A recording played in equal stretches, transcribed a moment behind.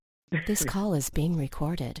This call is being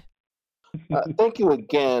recorded. Thank you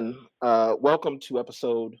again. Welcome to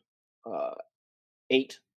episode uh,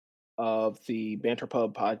 8 of the Banter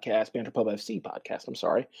Pub podcast, Banter Pub FC podcast. I'm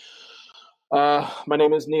sorry. My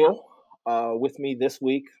name is Neil. With me this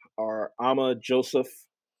week are Amma, Joseph,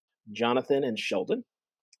 Jonathan, and Sheldon.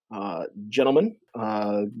 Gentlemen,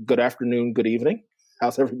 good afternoon, good evening.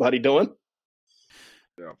 How's everybody doing?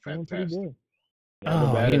 Yeah, Doing pretty fantastic. good.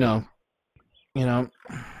 Oh, better.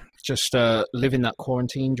 just living that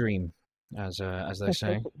quarantine dream, as they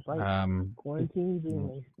say. Right. Quarantine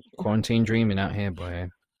dreaming. Quarantine dreaming out here, boy.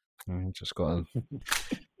 Just gotta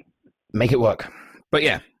make it work. But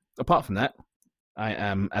yeah, apart from that, I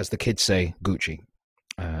am, as the kids say, Gucci.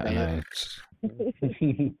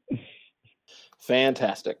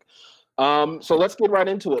 Fantastic. So let's get right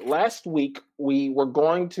into it. Last week, we were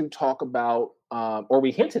going to talk about, or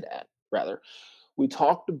we hinted at, rather, we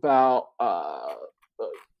talked about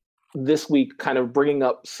this week kind of bringing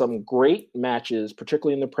up some great matches,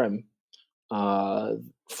 particularly in the Prem,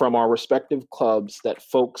 from our respective clubs that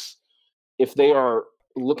folks, if they are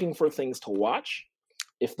looking for things to watch,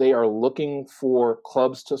 if they are looking for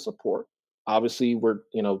clubs to support, obviously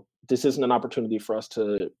this isn't an opportunity for us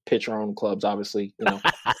to pitch our own clubs. Obviously,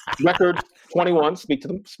 record 21 speak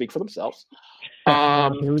for themselves.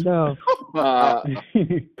 Here we go.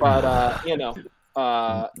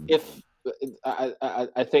 If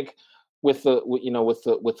I think with the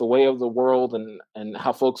way of the world and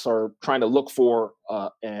how folks are trying to look for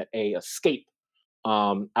a escape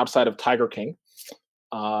outside of Tiger King,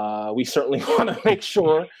 we certainly want to make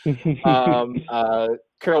sure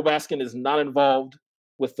Carol Baskin is not involved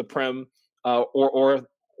with the Prem or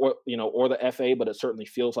the FA, but it certainly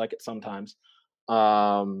feels like it sometimes.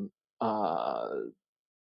 But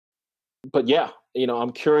yeah,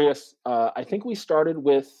 I'm curious. I think we started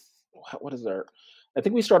with what is there? I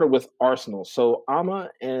think we started with Arsenal. So Amma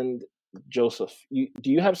and Joseph, do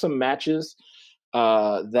you have some matches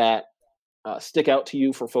that stick out to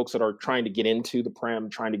you for folks that are trying to get into the Prem,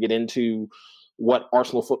 trying to get into what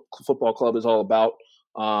Arsenal Football Club is all about?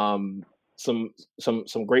 Some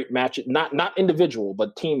great matches, not individual,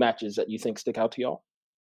 but team matches that you think stick out to y'all.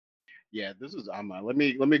 Yeah, this is Amma. Let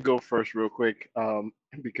me go first real quick,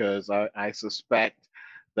 because I suspect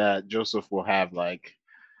that Joseph will have like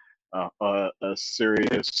a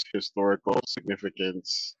serious historical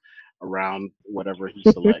significance around whatever he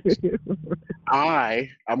selects. I'm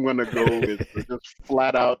gonna go with just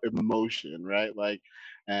flat out emotion, right? Like,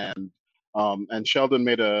 and Sheldon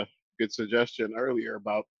made a good suggestion earlier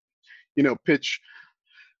about suggest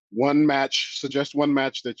one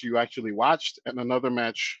match that you actually watched and another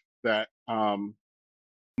match that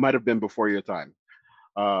might have been before your time.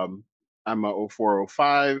 I'm a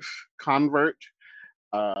 0405 convert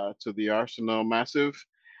to the Arsenal Massive,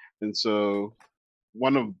 and so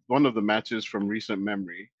one of the matches from recent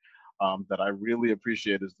memory that I really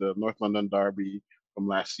appreciate is the North London Derby from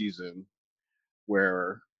last season,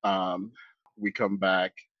 where we come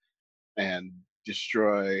back and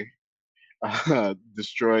destroy the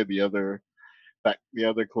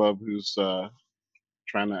other club who's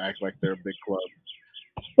trying to act like they're a big club.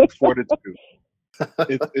 Fortitude.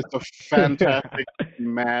 It's a fantastic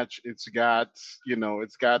match. It's got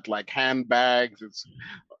like handbags.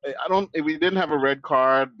 We didn't have a red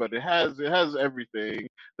card, but it has everything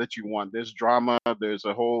that you want. There's drama, there's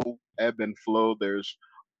a whole ebb and flow, there's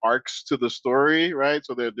arcs to the story, right?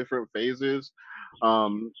 So there are different phases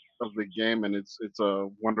of the game, and it's a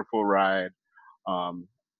wonderful ride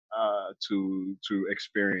to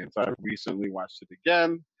experience. I recently watched it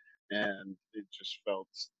again, and it just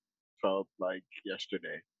felt like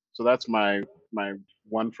yesterday. So that's my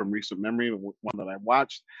one from recent memory, the one that I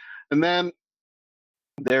watched, and then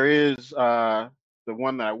there is the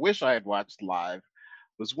one that I wish I had watched live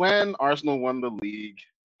was when Arsenal won the league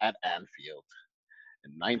at Anfield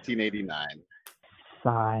in 1989.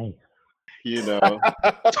 Sigh.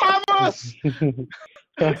 Thomas.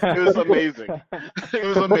 It was amazing. It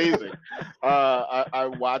was amazing. I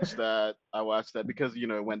watched that. Because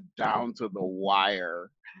it went down to the wire.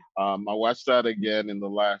 I watched that again in the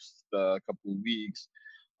last couple of weeks,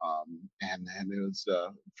 and it was a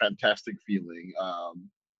fantastic feeling.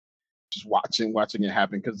 Just watching it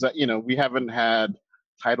happen, because we haven't had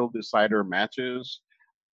title decider matches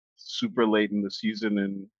super late in the season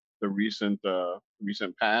in the recent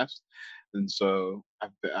past, and so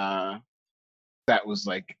that was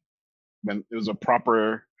like when it was a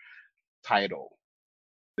proper title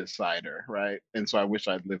decider, right? And so I wish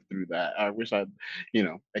I'd lived through that. I wish I'd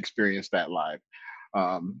experienced that live.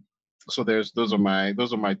 So those are my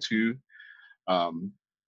two.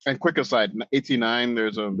 And quick aside, '89.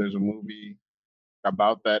 There's a movie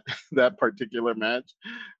about that that particular match,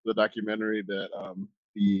 the documentary that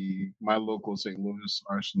my local St. Louis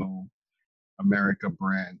Arsenal America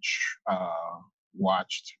branch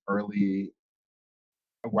watched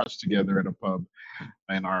together at a pub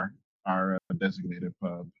in our designated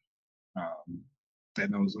pub,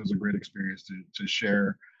 and it was a great experience to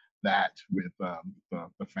share that with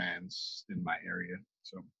the fans in my area.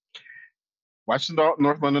 So watch the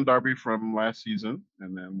North London Derby from last season,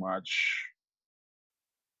 and then watch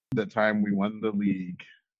the time we won the league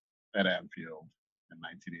at Anfield in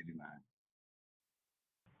 1989.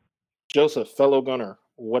 Joseph, fellow Gunner,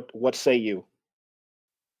 what say you?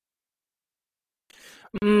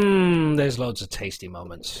 There's loads of tasty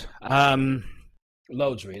moments.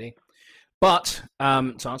 Loads, really. But to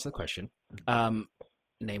answer the question,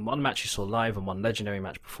 name one match you saw live and one legendary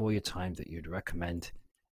match before your time that you'd recommend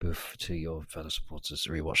to your fellow supporters to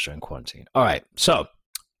rewatch during quarantine. All right, so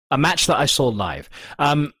a match that I saw live.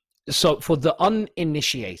 So for the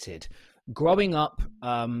uninitiated, growing up,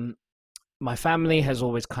 my family has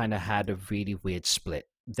always kind of had a really weird split.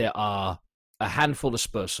 There are a handful of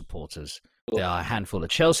Spurs supporters, there are a handful of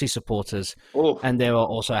Chelsea supporters, and there are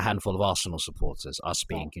also a handful of Arsenal supporters, us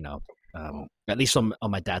being, at least on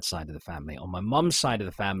my dad's side of the family. On my mum's side of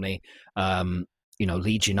the family,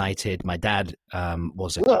 Leeds United. My dad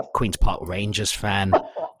was a Queen's Park Rangers fan.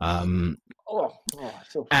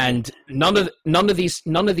 And none of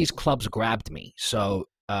these clubs grabbed me. So,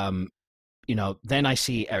 then I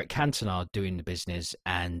see Eric Cantona doing the business,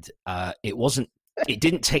 and it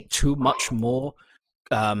didn't take too much more.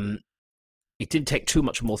 It didn't take too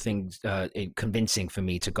much more things convincing for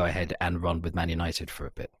me to go ahead and run with Man United for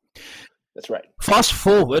a bit. That's right. Fast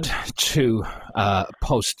forward to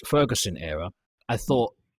post Ferguson era. I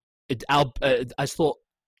thought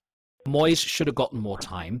Moyes should have gotten more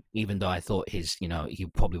time, even though I thought he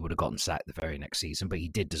probably would have gotten sacked the very next season, but he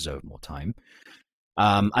did deserve more time.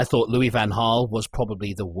 I thought Louis van Gaal was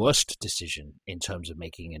probably the worst decision in terms of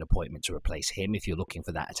making an appointment to replace him if you're looking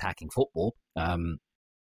for that attacking football,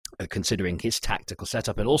 considering his tactical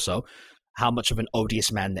setup and also how much of an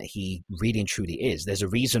odious man that he really and truly is. There's a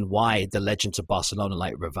reason why the legends of Barcelona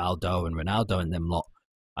like Rivaldo and Ronaldo and them lot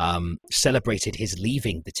celebrated his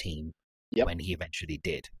leaving the team when he eventually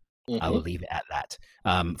did. I will leave it at that.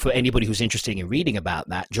 For anybody who's interested in reading about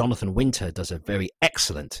that, Jonathan Winter does a very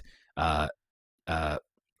excellent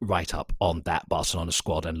write-up on that Barcelona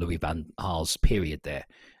squad and Louis van Gaal's period there.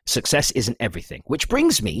 Success isn't everything, which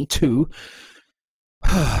brings me to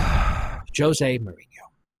Jose Mourinho.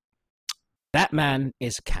 That man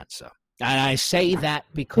is cancer. And I say that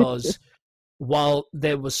because while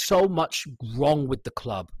there was so much wrong with the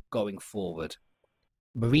club going forward,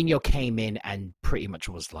 Mourinho came in and pretty much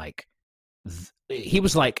was like, he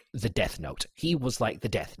was like the death note. He was like the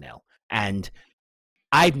death knell. And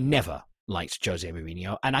I've never liked Jose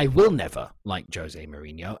Mourinho, and I will never like Jose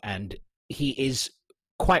Mourinho. And he is,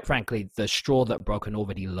 quite frankly, the straw that broke an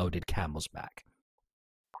already loaded camel's back.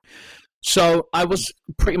 So I was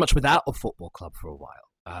pretty much without a football club for a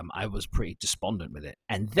while. I was pretty despondent with it.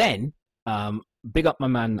 And then, big up my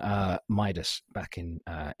man Midas back in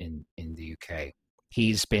the UK.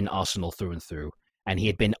 He's been Arsenal through and through, and he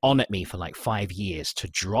had been on at me for like 5 years to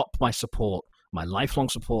drop my support, my lifelong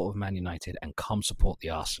support of Man United, and come support the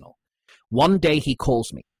Arsenal. One day he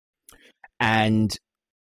calls me, and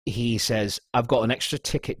he says, "I've got an extra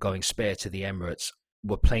ticket going spare to the Emirates.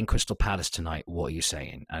 We're playing Crystal Palace tonight. What are you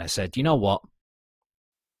saying?" And I said, "You know what?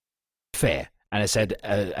 Fair." And I said,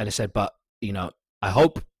 "But I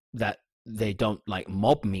hope that they don't like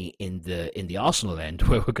mob me in the Arsenal end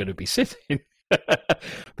where we're going to be sitting."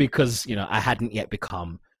 Because I hadn't yet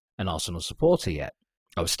become an Arsenal supporter yet.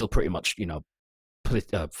 I was still pretty much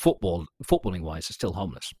footballing wise still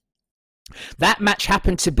homeless. That match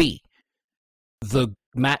happened to be the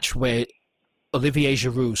match where Olivier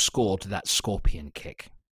Giroud scored that scorpion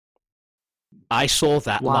kick. I saw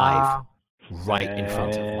that live right in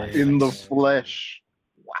front of my face. In the flesh.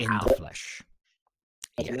 Wow. In the flesh.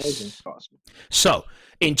 That's amazing. Awesome. So,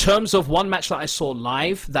 in terms of one match that I saw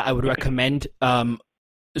live that I would recommend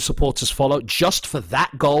supporters follow, just for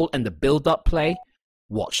that goal and the build-up play,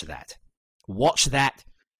 watch that. Watch that,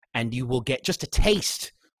 and you will get just a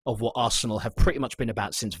taste of what Arsenal have pretty much been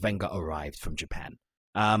about since Wenger arrived from Japan.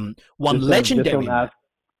 Legendary...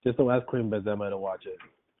 Just don't ask Karim Benzema to watch it.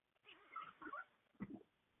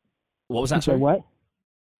 What was that, sorry? What?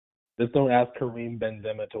 Just don't ask Karim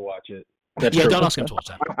Benzema to watch it. That's true. True. Don't ask him to watch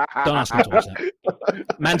that. Don't ask him to watch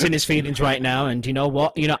that. Man's in his feelings right now, and you know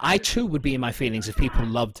what? I too would be in my feelings if people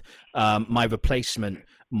loved my replacement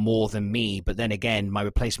more than me. But then again, my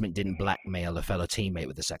replacement didn't blackmail a fellow teammate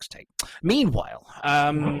with a sex tape. Meanwhile,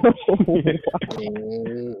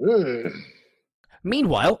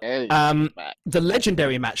 Hey, the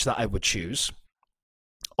legendary match that I would choose,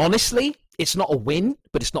 honestly, it's not a win,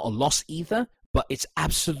 but it's not a loss either. But it's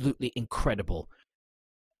absolutely incredible.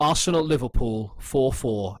 Arsenal-Liverpool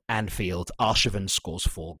 4-4 Anfield. Arshavin scores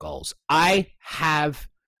 4 goals.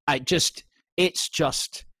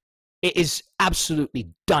 It is absolutely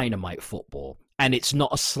dynamite football, and it's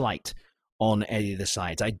not a slight on any of the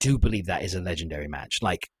sides. I do believe that is a legendary match.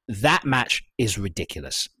 Like, that match is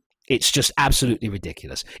ridiculous. It's just absolutely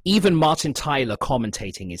ridiculous. Even Martin Tyler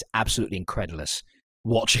commentating is absolutely incredulous,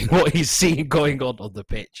 watching what he's seeing going on the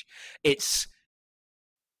pitch. It's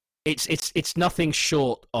nothing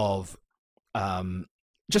short of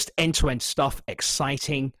just end-to-end stuff,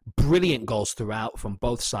 exciting, brilliant goals throughout from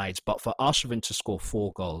both sides. But for Arshavin to score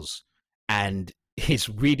 4 goals and his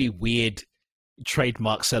really weird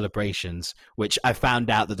trademark celebrations, which I found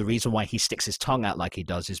out that the reason why he sticks his tongue out like he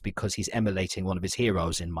does is because he's emulating one of his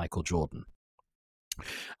heroes in Michael Jordan.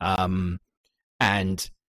 And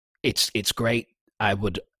it's great. I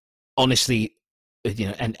would honestly,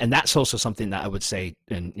 and that's also something that I would say,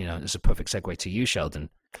 and it's a perfect segue to you, Sheldon.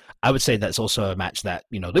 I would say that's also a match that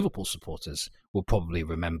Liverpool supporters will probably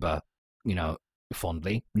remember,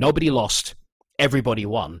 fondly. Nobody lost, everybody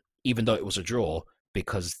won, even though it was a draw,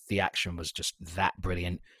 because the action was just that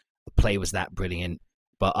brilliant, the play was that brilliant.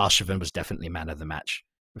 But Arshavin was definitely man of the match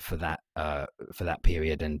for that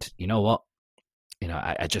period. And you know what?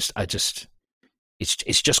 I just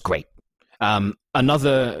it's just great. One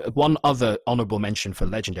other honorable mention for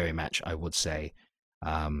legendary match, I would say,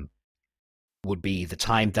 would be the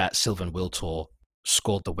time that Sylvain Wiltord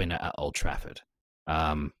scored the winner at Old Trafford.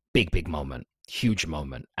 Big moment, huge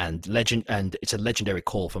moment, and it's a legendary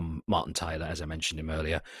call from Martin Tyler, as I mentioned him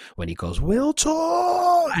earlier, when he goes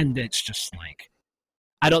Wiltord, and it's just like,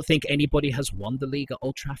 I don't think anybody has won the league at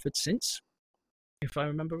Old Trafford since, if I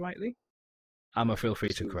remember rightly. Feel free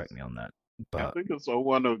to correct me on that. But I think it's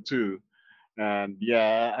 0102. And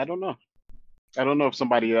yeah, I don't know. I don't know if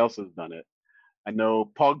somebody else has done it. I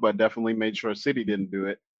know Pogba definitely made sure City didn't do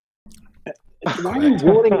it. Why are you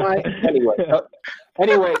ruining my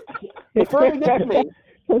anyway? Before we get to me,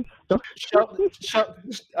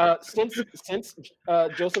 since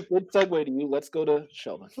Joseph did segue to you, let's go to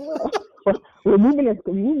Sheldon. We're moving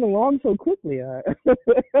along so quickly.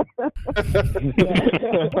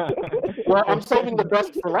 Well, I'm saving the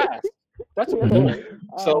best for last. That's what we're doing.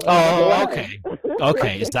 So,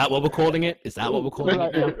 okay. Is that what we're calling it? Is that what we're calling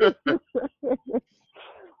it now?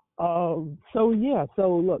 So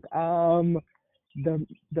look,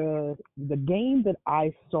 the game that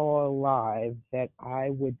I saw live that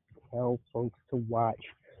I would tell folks to watch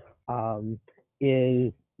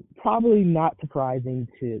is probably not surprising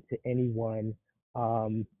to anyone,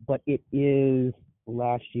 but it is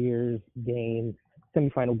last year's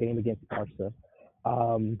semifinal game against Barca.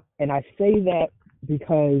 And I say that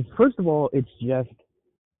because, first of all, it's just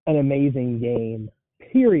an amazing game,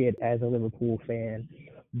 period, as a Liverpool fan.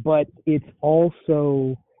 But it's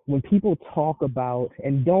also, when people talk about,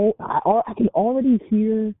 and I can already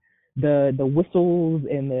hear the whistles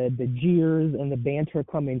and the jeers and the banter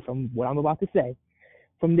coming from what I'm about to say,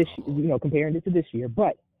 from this, comparing it to this year.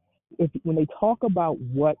 But when they talk about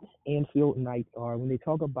what Anfield Nights are, when they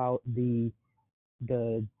talk about the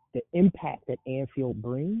impact that Anfield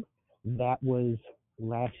brings, that was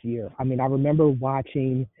last year. I mean, I remember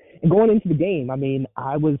watching and going into the game. I mean,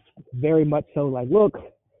 I was very much so like, look,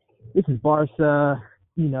 this is Barca,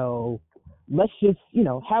 let's just,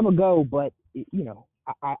 have a go. But,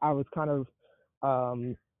 I was kind of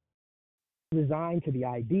resigned to the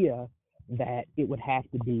idea that it would have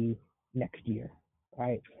to be next year,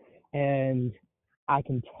 right? And I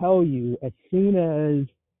can tell you, as soon as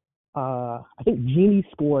I think Genie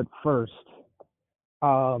scored first,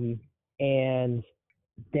 and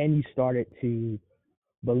then you started to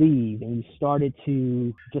believe, and you started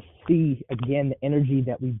to just see again the energy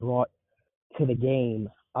that we brought to the game.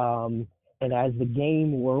 And as the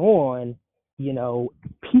game wore on,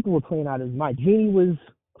 people were playing out of his mind. There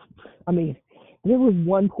was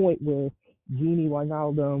one point where Genie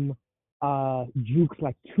Wijnaldum jukes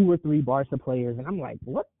like 2 or 3 Barca players, and I'm like,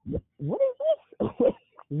 what is this?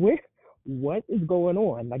 What is going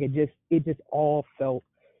on? Like, it just all felt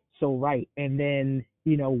so right. And then,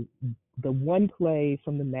 the one play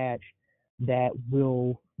from the match that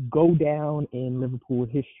will go down in Liverpool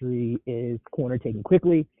history is corner taken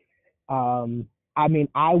quickly.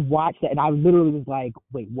 I watched that and I literally was like,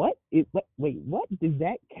 wait, what? Wait, what? Does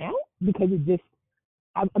that count? Because it just,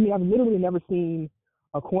 I've literally never seen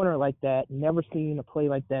a corner like that, never seen a play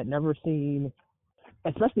like that, never seen,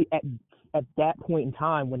 especially at that point in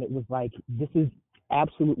time when it was like, this is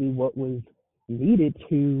absolutely what was needed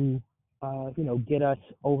to, get us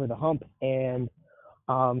over the hump. And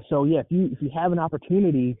so yeah, if you have an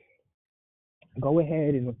opportunity, go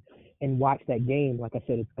ahead and watch that game. Like I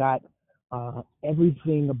said, it's got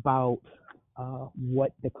everything about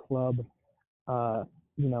what the club, uh,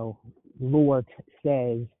 lore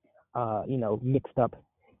says, mixed up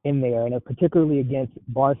in there. And particularly against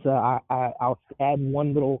Barca, I'll add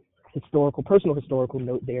one little personal historical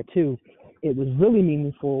note there too. It was really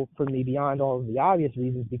meaningful for me beyond all of the obvious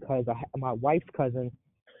reasons because my wife's cousin,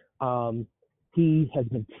 he had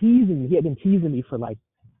been teasing me for like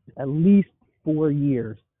at least 4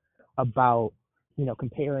 years about,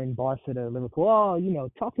 comparing Barca to Liverpool. Oh,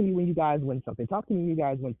 talk to me when you guys win something. Talk to me when you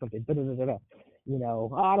guys win something. Da, da, da, da, da.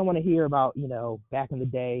 Oh, I don't want to hear about, back in the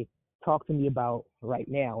day. Talk to me about right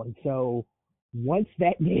now. And so once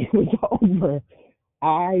that game was over,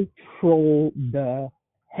 I trolled the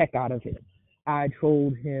heck out of him. I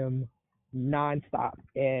trolled him nonstop,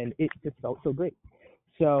 and it just felt so great.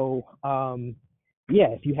 So, yeah,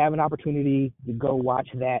 if you have an opportunity to go watch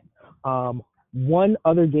that. One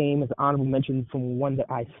other game as an honorable mention from one that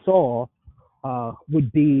I saw would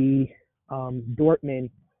be Dortmund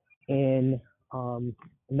in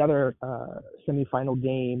another semifinal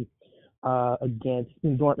game against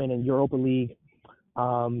Dortmund in Europa League.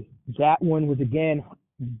 That one was again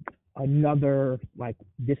another, like,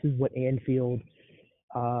 this is what Anfield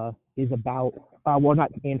is about. Well,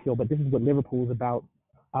 not Anfield, but this is what Liverpool is about.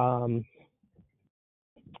 I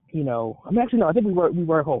think we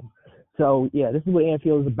were at home. So yeah, this is what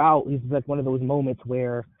Anfield is about. It's like one of those moments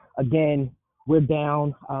where, again, we're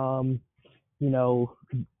down, down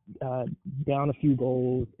a few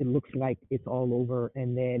goals. It looks like it's all over,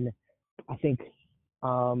 and then I think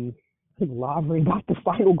Lovren got the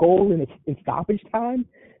final goal in stoppage time.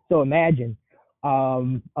 So imagine,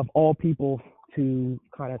 of all people, to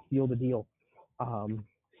kind of seal the deal.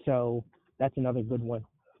 So that's another good one.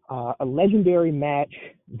 A legendary match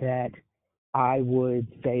that I would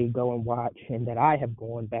say go and watch, and that I have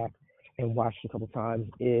gone back and watched a couple times,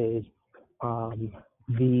 is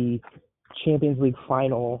the Champions League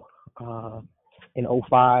final in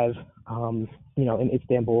 2005, in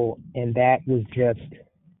Istanbul. And that was just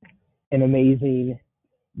an amazing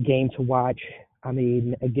game to watch. I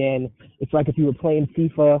mean, again, it's like if you were playing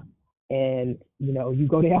FIFA and, you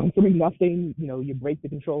go down 3-0, you break the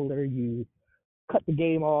controller, you cut the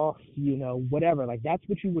game off, whatever. Like, that's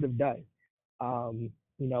what you would have done.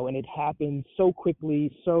 And it happened so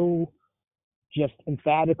quickly, so just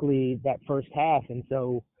emphatically that first half. And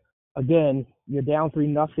so, again, you're down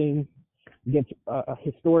 3-0 against a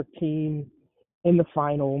historic team in the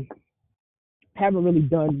final. Haven't really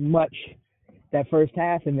done much that first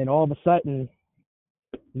half, and then all of a sudden,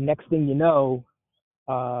 next thing you know,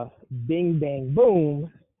 bing, bang,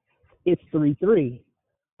 boom, it's 3-3.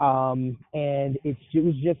 And it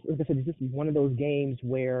was just, like I said, it's just one of those games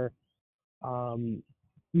where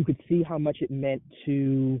you could see how much it meant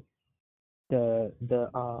to the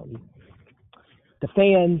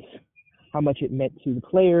fans, how much it meant to the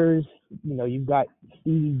players. You've got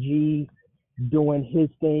Stevie G doing his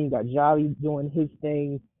thing, got Jolly doing his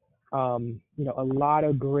thing. A lot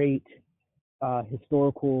of great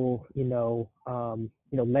historical,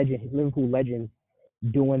 Liverpool legends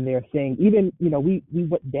doing their thing. Even, we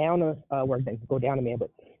went down go down a man, but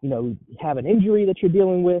have an injury that you're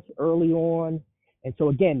dealing with early on, and so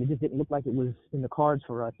again, it just didn't look like it was in the cards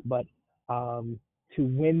for us. But to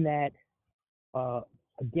win that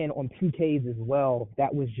again on PKs as well,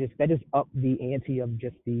 that just upped the ante of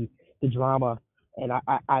just the drama. And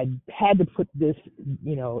I had to put this,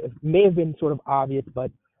 it may have been sort of obvious,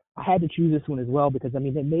 but I had to choose this one as well because, I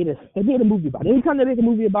mean, they made a movie about it. Anytime they make a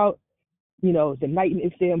movie about, the night in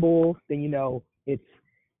Istanbul, then,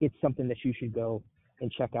 it's something that you should go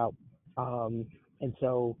and check out. And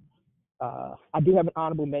so I do have an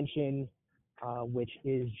honorable mention, which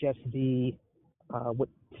is just what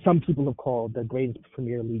some people have called the greatest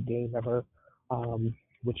Premier League game ever,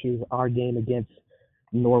 which is our game against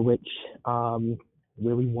Norwich,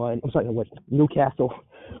 where we won. I'm sorry, Newcastle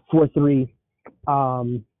 4-3.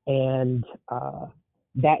 And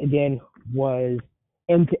that again was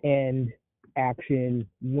end-to-end action,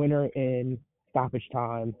 winner in stoppage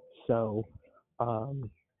time. So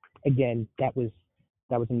again, that was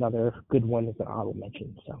another good one as an honorable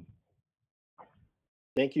mention. So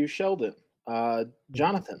Thank you, Sheldon.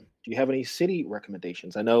 Jonathan, do you have any city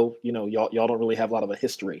recommendations? I know y'all don't really have a lot of a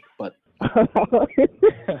history, but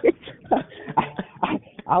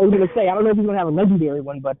I was gonna say I don't know if he's gonna have a legendary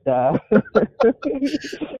one, but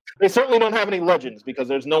They certainly don't have any legends because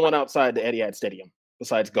there's no one outside the Etihad Stadium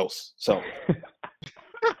besides Ghosts. So,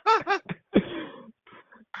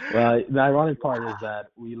 Well, the ironic part is that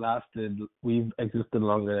we've existed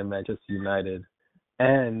longer than Manchester United,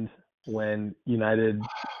 and when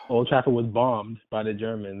Old Trafford was bombed by the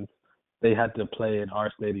Germans, they had to play in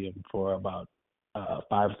our stadium for about 5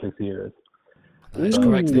 or 6 years. That is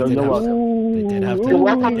correct. They You're did welcome.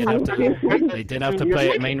 have to play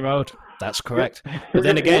at Main Road. That's correct. But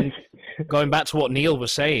then again, going back to what Neil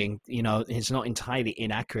was saying, it's not entirely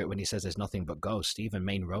inaccurate when he says there's nothing but ghosts. Even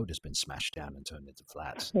Main Road has been smashed down and turned into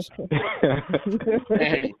flats. So.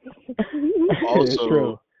 Hey, It's also,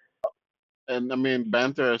 true. and I mean,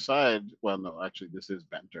 banter aside, well, no, actually, this is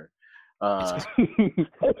banter.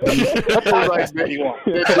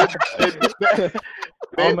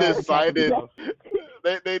 They decided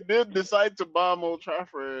they did decide to bomb Old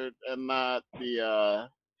Trafford and not the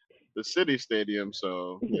City Stadium.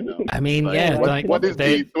 So I mean, like, yeah, what's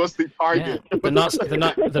the target? Yeah, the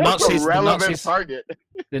Nazis, relevant target.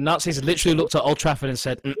 The Nazis literally looked at Old Trafford and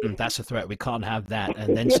said, "That's a threat. We can't have that."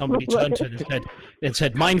 And then somebody turned to it and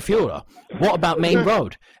said, "Mein Führer, what about Main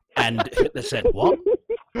Road?" And Hitler said, "What?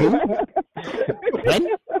 Who? When?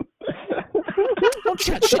 Don't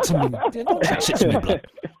chat shit to me. Don't chat shit to me, blood."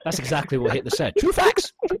 That's exactly what Hitler said. True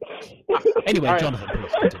facts. Anyway, All right. Jonathan,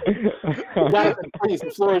 please continue. Jonathan, please,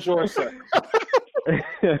 the floor is yours, sir.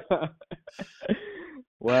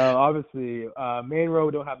 Well, obviously, Main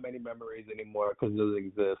Road don't have many memories anymore because it doesn't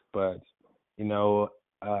exist. But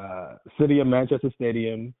City of Manchester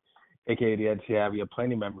Stadium, aka the Etihad, we have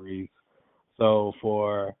plenty of memories. So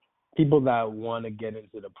for people that want to get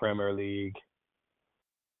into the Premier League,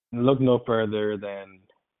 look no further than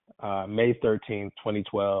May 13th,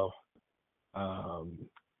 2012,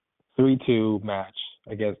 3-2 match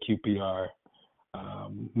against QPR.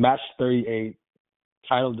 Match 38,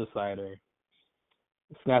 title decider,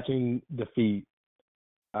 snatching victory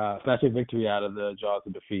out of the jaws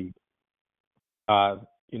of defeat.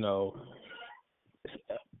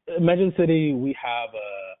 Manchester City, we have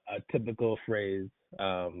a typical phrase,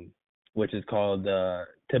 which is called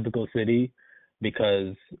typical city,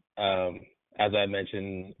 because as I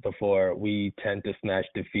mentioned before, we tend to snatch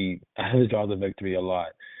defeat out of the jaws of victory a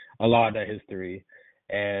lot of that history.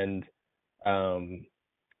 And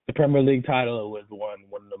the Premier League title was one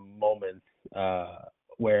of the moments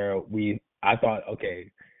where I thought,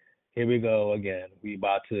 okay, here we go again. We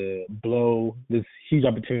about to blow this huge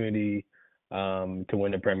opportunity to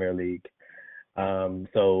win the Premier League.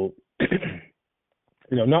 So,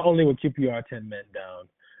 not only were QPR 10 men down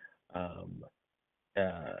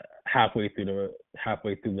halfway through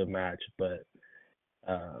the match, but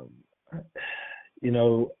we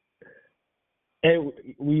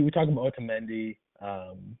were talking about Otamendi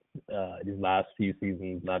these last few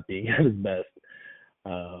seasons not being at his best,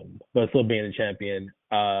 but still being a champion.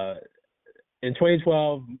 In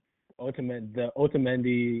 2012, the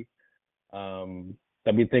Otamendi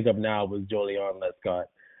that we think of now was Jolion Lescott.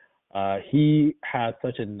 He had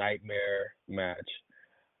such a nightmare match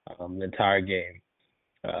the entire game,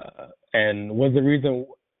 and was the reason.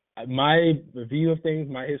 My view of things,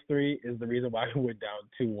 my history, is the reason why we were down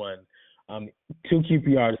 2-1 to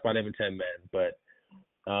QPR despite having 10 men. But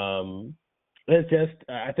it's just,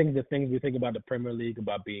 I think the things we think about the Premier League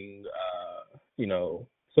about being,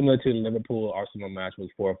 similar to the Liverpool-Arsenal match was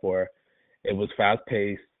 4-4. It was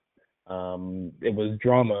fast-paced. It was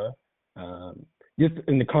drama, just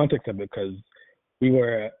in the context of it, because we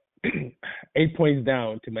were 8 points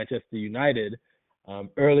down to Manchester United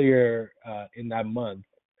earlier in that month,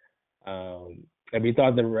 and we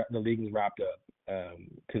thought the league was wrapped up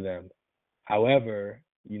to them. However,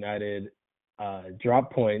 United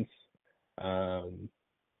dropped points, and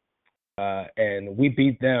we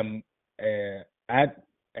beat them at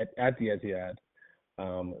the Etihad.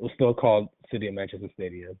 It was still called City of Manchester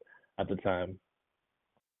Stadium at the time,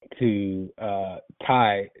 to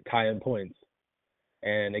tie in points.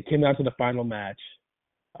 And it came down to the final match.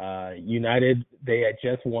 United, they had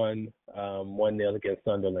just won 1-0 against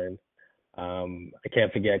Sunderland. I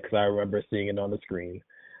can't forget because I remember seeing it on the screen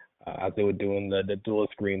as they were doing the dual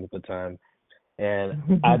screens at the time.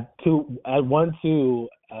 And at 1-2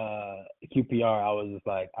 QPR, I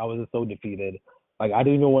was just so defeated. Like, I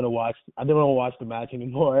didn't want to watch the match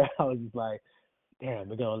anymore. I was just like, damn,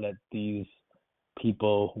 we're gonna let these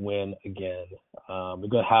people win again. We're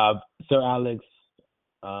gonna have Sir Alex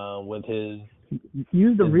with his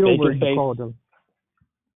use the real word face. you called him.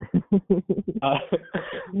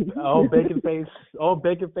 Old bacon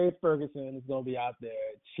face Ferguson is gonna be out there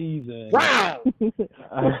cheesing. Wow.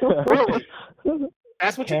 Really?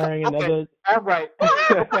 That's what carrying you call. Okay. another. All right.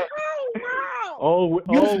 Okay. Old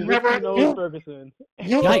whiskey nose Ferguson.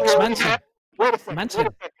 Yikes, man said, Wait a second. man Wait said,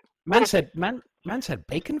 a second. man said, man said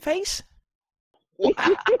bacon face? Man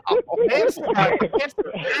said,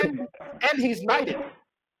 and he's knighted.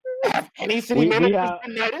 Have any city managers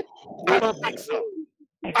been knighted? I don't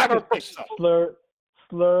think so.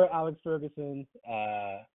 Slur Alex Ferguson,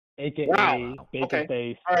 aka Wow. Bacon Okay.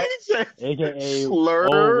 Face, All right. aka Slur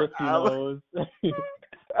Old Whiskey Alex. Nose,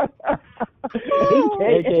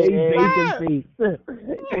 AKA Bacon Face.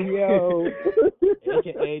 Yo.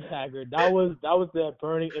 AKA Taggart. That was the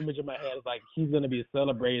burning image in my head. It's like he's gonna be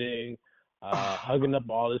celebrating, hugging up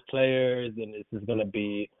all his players, and this is gonna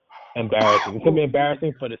be embarrassing. It's gonna be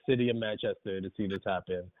embarrassing for the city of Manchester to see this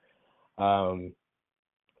happen.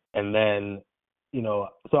 And then,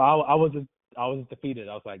 so I was just defeated.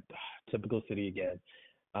 I was like, typical City again.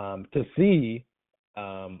 To see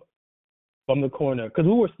from the corner, because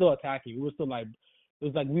we were still attacking. We were still like, it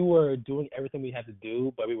was like we were doing everything we had to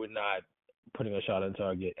do, but we were not putting a shot on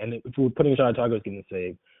target. And if we were putting a shot on target, it was getting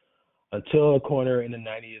saved. Until a corner in the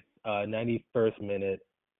 91st minute,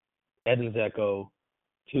 Edin Dzeko,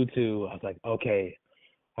 2-2. I was like, okay,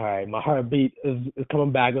 all right. My heartbeat is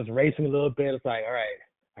coming back. It was racing a little bit. It's like, all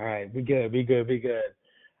right, be good.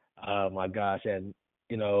 Oh my gosh. And,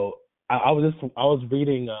 I was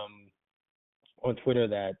reading on Twitter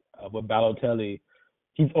that with Balotelli,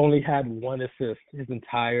 he's only had one assist his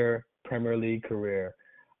entire Premier League career,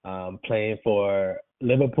 playing for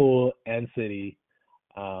Liverpool and City.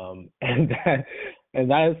 And that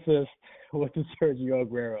assist was to Sergio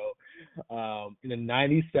Aguero in the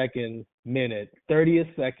 92nd minute,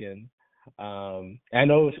 30th second. I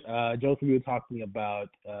know, Joseph, you were talking about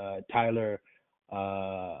Tyler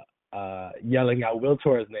yelling out Will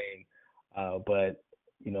Torres' name, but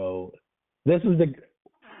this is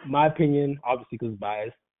my opinion, obviously because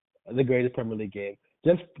biased, the greatest Premier League game.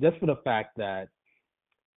 Just for the fact that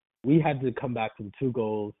we had to come back from 2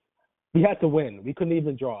 goals. We had to win. We couldn't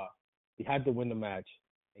even draw. We had to win the match.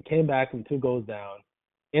 It came back from 2 goals down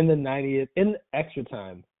in the 90th, in extra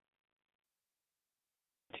time.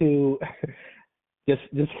 To just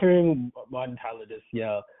hearing Martin Tyler just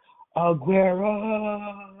yell,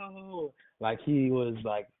 Aguero, like he was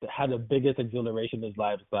like had the biggest exhilaration in his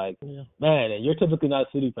life. It's like, man, and you're typically not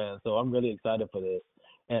a City fan, so I'm really excited for this.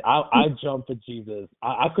 And I jumped for Jesus.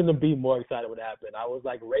 I couldn't be more excited what happened. I was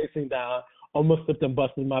like racing down, almost slipped and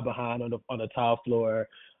busted my behind on the tile floor,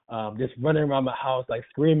 just running around my house like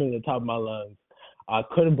screaming at the top of my lungs. I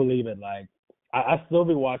couldn't believe it. Like I still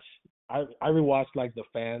rewatch. I rewatched like the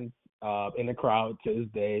fans in the crowd to this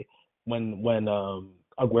day when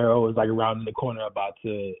Aguero was like around in the corner about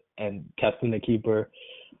to and casting the keeper.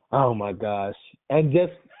 Oh my gosh! And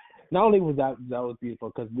just not only was that was beautiful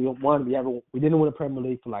because we didn't win a Premier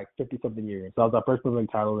League for like 50-something years. That was our first Premier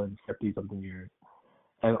League title in 50-something years,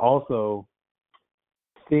 and also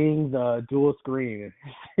seeing the dual screen,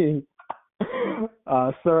 seeing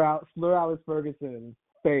Sir Alex Ferguson's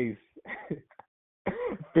face.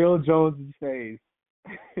 Phil Jones' face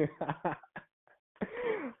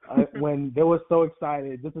when they were so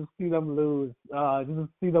excited just to see them lose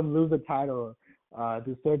the title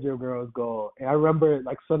to Sergio Aguero's goal. And I remember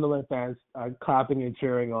like Sunderland fans clapping and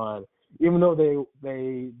cheering on, even though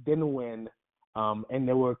they didn't win, and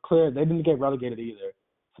they were clear. They didn't get relegated either,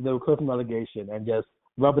 so they were clear from relegation and just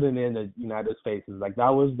rubbing it in the United's faces. Like that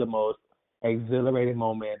was the most exhilarating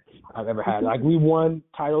moment I've ever had. Like we won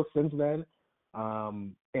titles since then.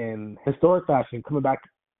 In historic fashion, coming back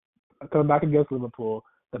against Liverpool,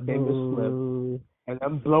 the famous slip, and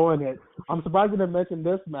them blowing it. I'm surprised you didn't mention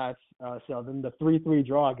this match, Sheldon, the 3-3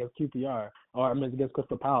 draw against QPR, against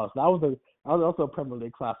Crystal Palace. That was also a Premier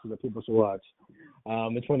League classic that people should watch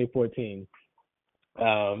in 2014.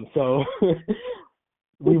 So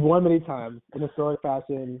we've won many times in historic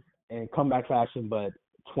fashion and comeback fashion, but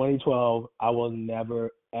 2012, I will never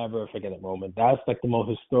ever forget that moment. That's like the most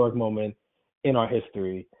historic moment in our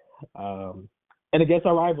history, and against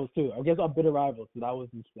our rivals too, against our bitter rivals. So that was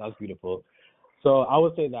beautiful. So I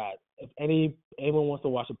would say that if anyone wants to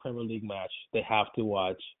watch a Premier League match, they have to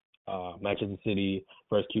watch Manchester City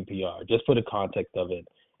versus QPR, just for the context of it,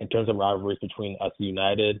 in terms of rivalries between us and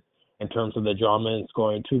United, in terms of the drama and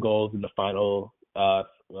scoring 2 goals in the final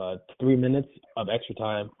 3 minutes of extra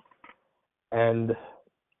time, and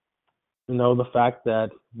the fact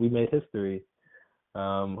that we made history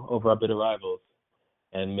over our bitter rivals,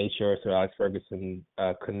 and made sure Sir Alex Ferguson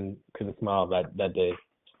couldn't smile that day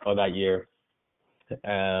or that year.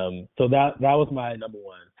 So that was my number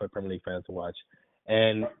one for Premier League fans to watch.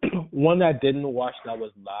 And one that didn't watch that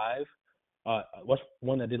was live.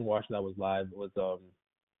 One that didn't watch that was live was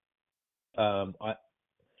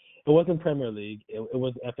it wasn't Premier League. It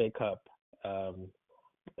was FA Cup.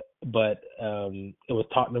 But it was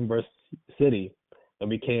Tottenham versus City, and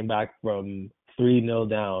we came back from 3-0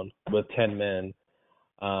 down with 10 men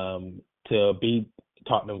to beat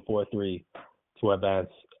Tottenham 4-3 to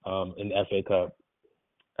advance in the FA Cup.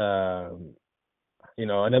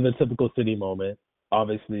 Another typical City moment.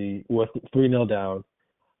 Obviously, with 3-0 down,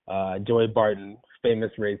 Joey Barton,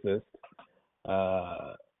 famous racist,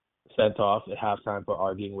 sent off at halftime for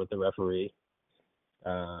arguing with the referee.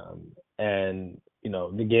 And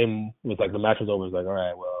the game was like, the match was over. It was like, all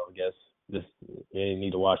right, well, I guess you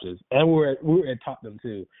need to watch this. And we were at Tottenham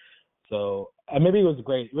too. So maybe it was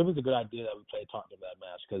great. Maybe it was a good idea that we played Tottenham that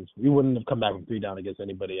match, because we wouldn't have come back from 3 down against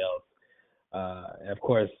anybody else. And of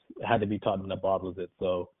course, it had to be Tottenham that bottles it.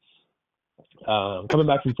 So coming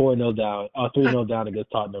back from 4-0 down, 3-0 down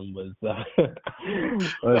against Tottenham was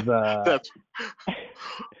That's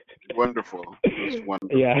wonderful. That's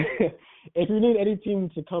wonderful. Yeah. If you need any team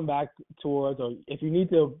to come back towards, or if you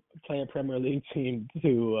need to play a Premier League team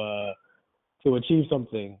to achieve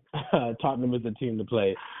something, Tottenham is the team to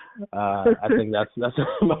play. I think that's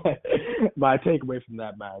my takeaway from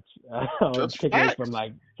that match. Takeaway from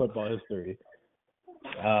like football history.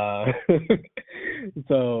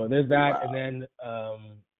 So there's that, and then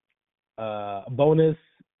bonus.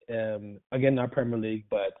 Again, not Premier League,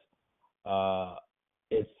 but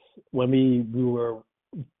it's when we were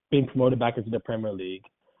being promoted back into the Premier League,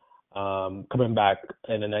 coming back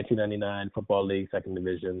in the 1999 Football League Second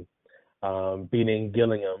Division, beating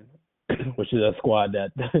Gillingham, which is a squad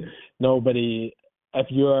that nobody, if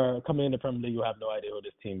you're coming into Premier League, you have no idea who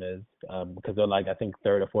this team is, because they're like, I think,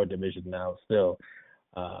 third or fourth division now still.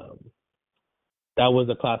 That was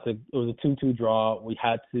a classic. It was a 2-2 draw. We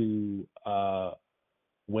had to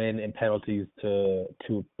win in penalties to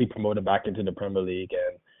be promoted back into the Premier League,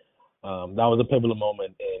 and that was a pivotal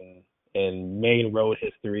moment in Main Road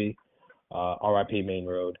history, RIP Main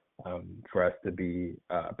Road, for us to be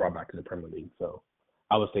brought back to the Premier League. So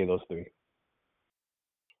I would say those three.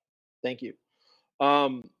 Thank you.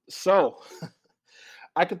 So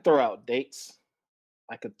I could throw out dates.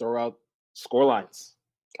 I could throw out scorelines.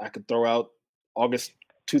 I could throw out August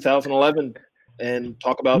 2011 and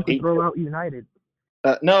talk about You could throw out United.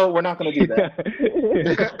 No, we're not going to do that.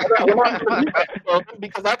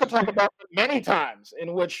 Because I could talk about many times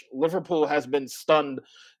in which Liverpool has been stunned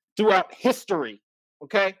throughout history.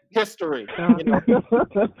 Okay, history.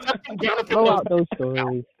 Throw out those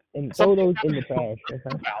stories and throw those in the trash.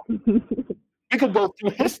 We could go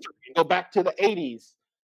through history and go back to the 80s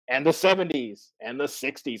and the 70s and the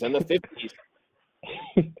 60s and the 50s.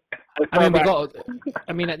 At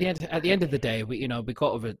the end of the day, we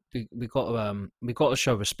got to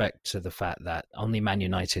show respect to the fact that only Man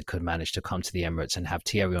United could manage to come to the Emirates and have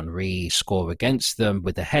Thierry Henry score against them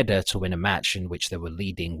with a header to win a match in which they were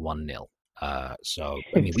leading 1-0. So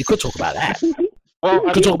we could talk about that. Well,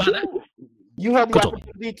 we could talk about that. You had the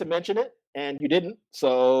opportunity to mention it, and you didn't.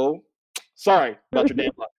 So sorry about your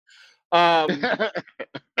damn luck.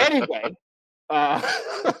 Anyway.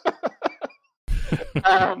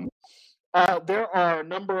 There are a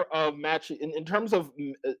number of matches in terms of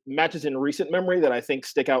matches in recent memory that I think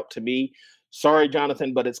stick out to me. Sorry,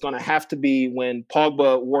 Jonathan, but it's going to have to be when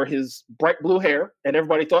Pogba wore his bright blue hair and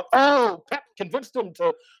everybody thought, oh, Pep convinced him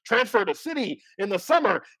to transfer to City in the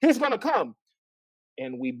summer. He's going to come.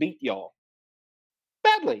 And we beat y'all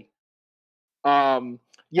badly.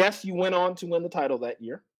 Yes, you went on to win the title that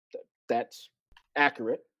year. That's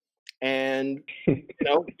accurate. And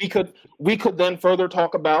we could then further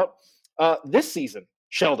talk about this season,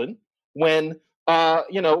 Sheldon, when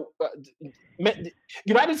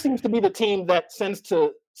United seems to be the team that tends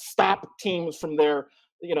to stop teams from their,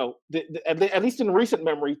 at least in recent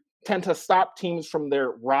memory, tend to stop teams from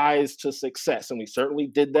their rise to success. And we certainly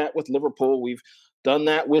did that with Liverpool. We've done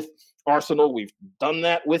that with Arsenal. We've done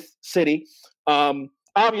that with City.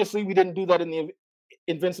 Obviously, we didn't do that in the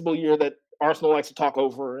invincible year that Arsenal likes to talk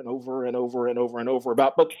over and over and over and over and over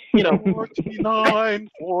about, but 49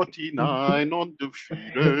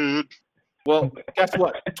 undefeated. Well, guess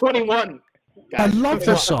what? 21. Guys. I love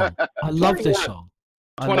this song. I love this song.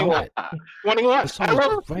 21. 21. This song is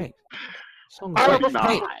great.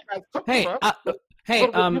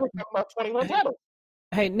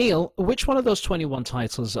 Hey, Neil, which one of those 21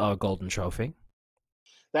 titles are a golden trophy?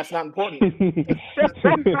 That's not important.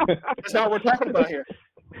 That's not what we're talking about here.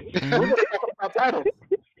 We're talking about titles.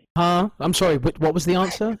 I'm sorry. What was the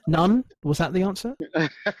answer? None. Was that the answer?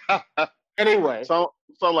 Anyway, sound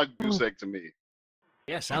like Busek to me.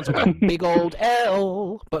 Yeah, sounds like a big old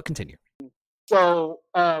L. But continue. so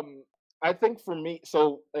I think for me,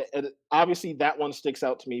 obviously that one sticks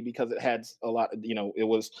out to me because it had a lot. It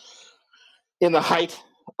was in the height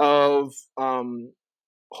of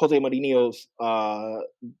Jose Mourinho's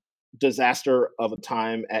disaster of a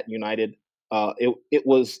time at United. It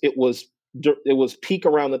was peak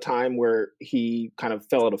around the time where he kind of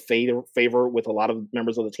fell out of favor with a lot of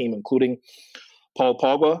members of the team, including Paul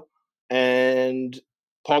Pogba, and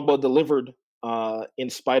Pogba delivered in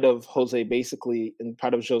spite of Jose basically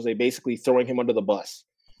throwing him under the bus.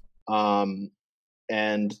 And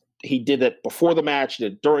he did it before the match,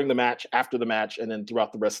 did it during the match, after the match, and then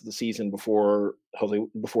throughout the rest of the season before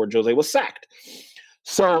Jose was sacked.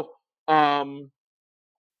 So that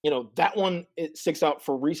one, it sticks out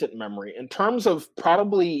for recent memory. In terms of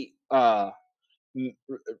probably, I'm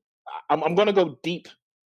going to go deep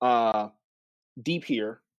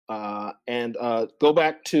here and go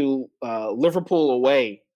back to Liverpool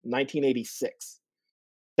away, 1986.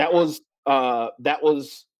 That was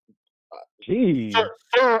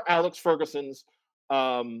Sir Alex Ferguson's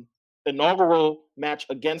inaugural match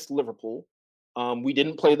against Liverpool. We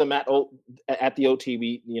didn't play them at the OT.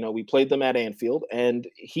 We played them at Anfield, and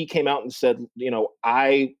he came out and said,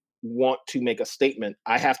 I want to make a statement.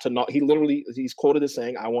 I have to knock. He's quoted as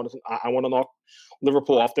saying, I want to knock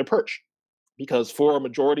Liverpool off their perch, because for a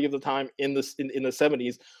majority of the time in the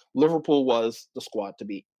 70s, Liverpool was the squad to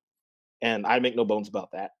beat, and I make no bones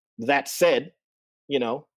about that. That said,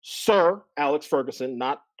 Sir Alex Ferguson,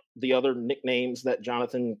 not the other nicknames that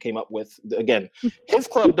Jonathan came up with. Again, his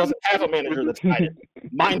club doesn't have a manager that's United.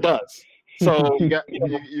 Mine does. So you got they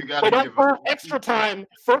don't earn extra time,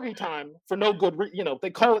 Fergie time, for no good they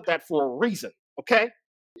call it that for a reason. Okay?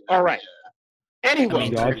 All right. Anyway,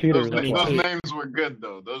 those names were good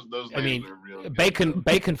though. Those names were really good.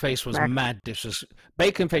 Baconface was mad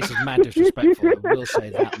Baconface is mad disrespectful. I will say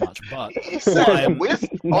that much. But he said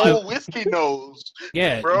whiskey nose.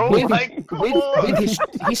 Yeah, bro. He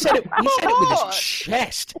said it with his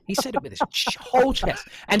chest. He said it with his whole chest.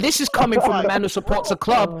 And this is coming from a man who supports a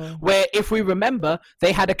club where, if we remember,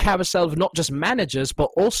 they had a carousel of not just managers but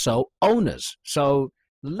also owners. So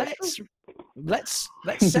let's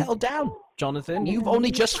settle down, Jonathan. You've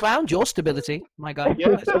only just found your stability, my guy.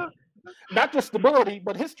 Yes. Not just stability,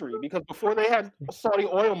 but history. Because before they had Saudi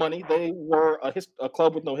oil money, they were a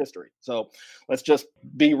club with no history. So let's just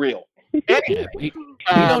be real. Anyway,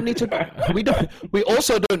 we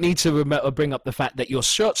also don't need to bring up the fact that your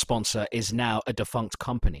shirt sponsor is now a defunct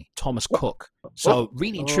company, Thomas Cook. So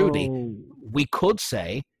really, truly, we could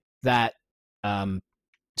say that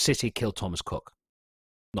City killed Thomas Cook.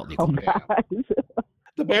 Not the economy.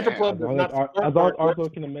 The Banter Club does not. As long as Arsenal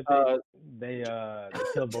can admit they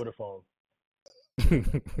killed Vodafone.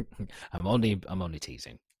 I'm only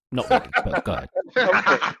teasing. Not really, but go ahead.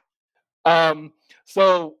 Okay.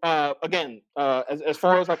 So again, as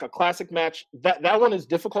far as like a classic match, that one is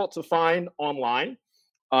difficult to find online.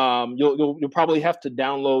 You'll probably have to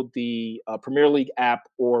download the Premier League app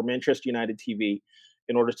or Manchester United TV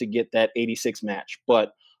in order to get that '86 match.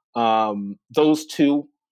 But those two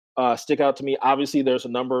stick out to me. Obviously, there's a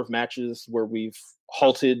number of matches where we've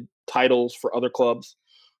halted titles for other clubs,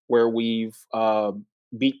 where we've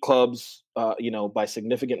beat clubs, by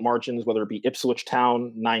significant margins, whether it be Ipswich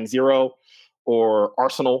Town 9-0 or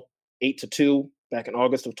Arsenal 8-2 back in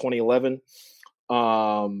August of 2011,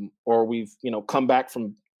 or we've come back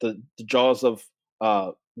from the jaws of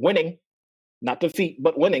winning, not defeat,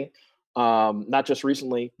 but winning, not just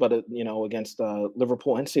recently, but against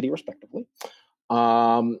Liverpool and City respectively.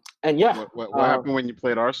 And yeah, what happened when you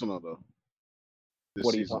played Arsenal though?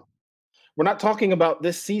 What are you talking? We're not talking about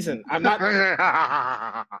this season. I'm not.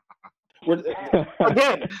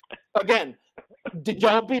 Again. Did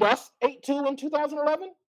y'all beat us 8-2 in 2011?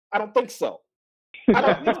 I don't think so. Hey,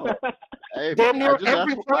 damn near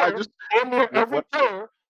every player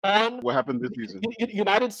on what happened this season?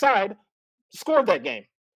 United side scored that game.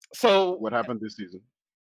 So what happened this season?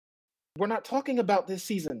 We're not talking about this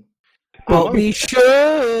season. But we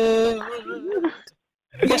should.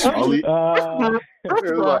 Yes,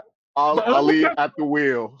 Ali at the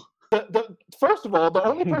wheel. First of all, the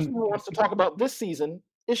only person who wants to talk about this season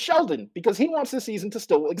is Sheldon, because he wants this season to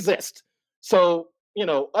still exist. So,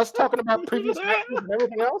 us talking about previous matches and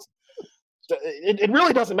everything else, it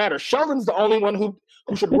really doesn't matter. Sheldon's the only one who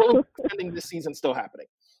should really be defending this season still happening.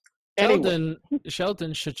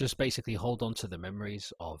 Sheldon should just basically hold on to the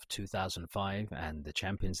memories of 2005 and the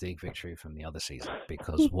Champions League victory from the other season,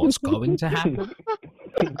 because what's going to happen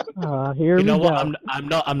Here You know we what? go. I'm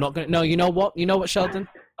not gonna. No, you know what? You know what, Sheldon?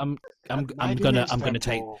 I'm gonna Temple. take the night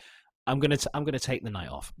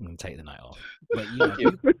off. I'm gonna take the night off. But you know, Thank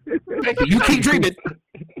you. but you keep dreaming.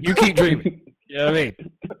 You keep dreaming. You know what I mean?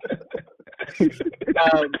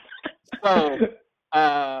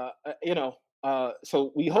 So,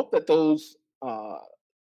 so we hope that those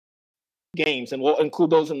games, and we'll include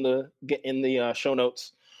those in the show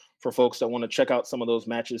notes for folks that want to check out some of those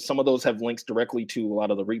matches. Some of those have links directly to a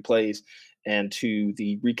lot of the replays and to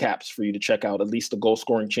the recaps for you to check out, at least the goal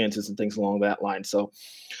scoring chances and things along that line. So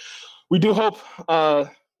we do hope,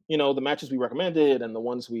 the matches we recommended and the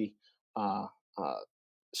ones we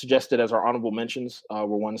suggested as our honorable mentions were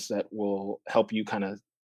ones that will help you kind of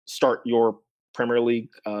start your Premier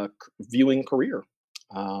League viewing career.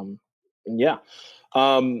 Yeah.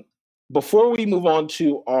 Before we move on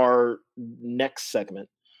to our next segment,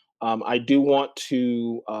 I do want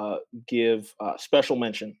to give special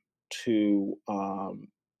mention to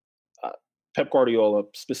Pep Guardiola,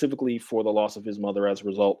 specifically for the loss of his mother as a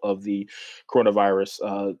result of the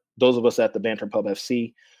coronavirus. Those of us at the Banter Pub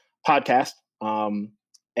FC podcast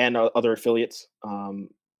and other affiliates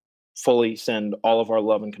fully send all of our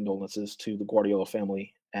love and condolences to the Guardiola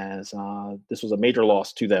family, as this was a major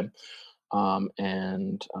loss to them.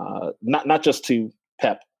 And not just to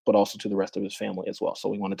Pep, but also to the rest of his family as well. So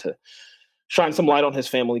we wanted to shine some light on his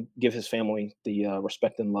family, give his family the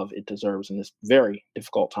respect and love it deserves in this very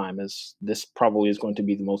difficult time, as this probably is going to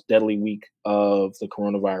be the most deadly week of the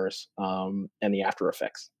coronavirus and the after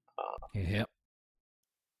effects. Yeah.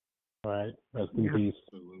 All right. Rest in peace.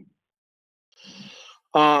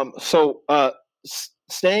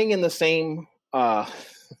 Staying in the same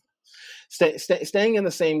staying in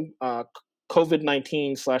the same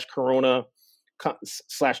COVID-19 / Corona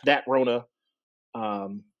 / dat Rona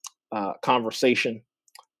conversation.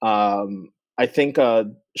 I think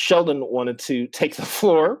Sheldon wanted to take the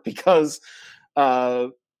floor because a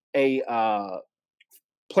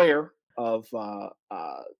player of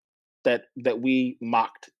that we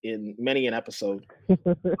mocked in many an episode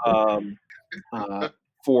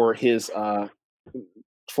for his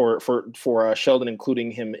for Sheldon including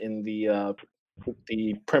him in the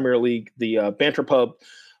Premier League, the Banter Pub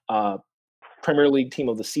Premier League team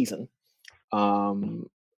of the season.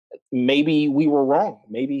 Maybe we were wrong.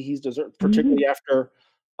 Maybe he's deserved, particularly after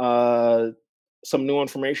some new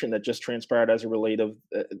information that just transpired as it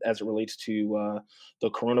relates to the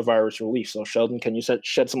coronavirus relief. So, Sheldon, can you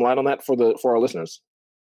shed some light on that for our listeners?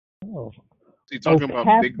 Oh. So you're talking about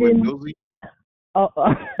Captain, Big Windowsy?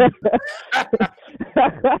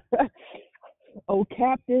 Oh,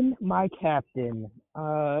 Captain, my Captain.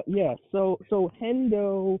 Yeah. So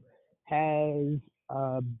Hendo has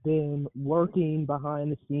been working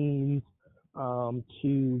behind the scenes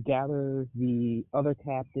to gather the other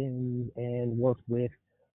captains and work with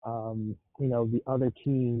the other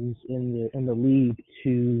teams in the league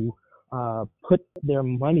to put their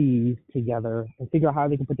money together and figure out how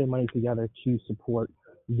they can put their money together to support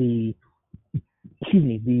the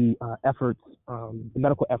efforts, the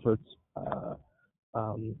medical efforts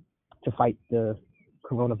to fight the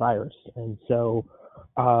coronavirus. And so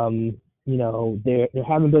there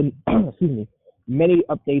haven't been many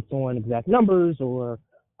updates on exact numbers or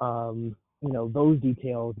those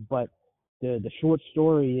details, but the short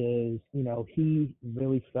story is he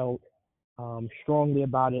really felt strongly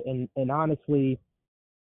about it, and honestly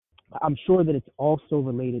I'm sure that it's also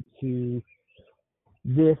related to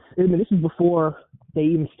this. I mean, this is before they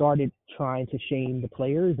even started trying to shame the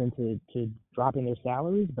players and to dropping their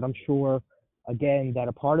salaries, but I'm sure again that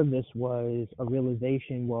a part of this was a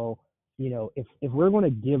realization, well, if we're going to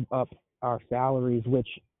give up our salaries,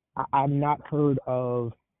 which I've not heard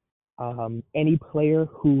of any player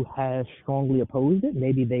who has strongly opposed it.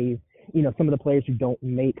 Maybe they, some of the players who don't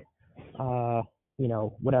make,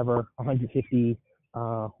 whatever, 150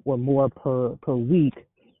 or more per week,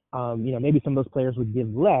 maybe some of those players would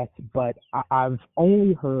give less, but I've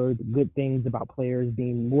only heard good things about players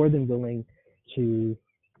being more than willing to,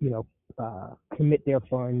 commit their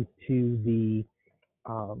funds to the,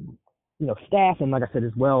 staff, and like I said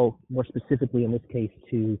as well, more specifically in this case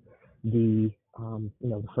to the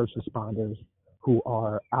the first responders who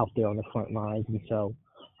are out there on the front lines. And so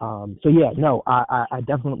yeah, no, I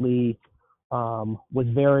definitely was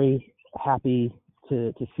very happy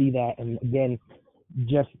to see that. And again,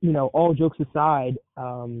 just all jokes aside,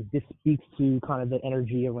 this speaks to kind of the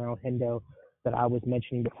energy around Hendo that I was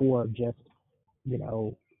mentioning before. Just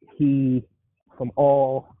he, from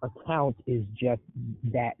all accounts, is just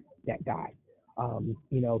that guy.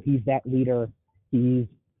 He's that leader. He's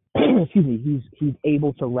he's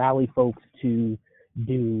able to rally folks to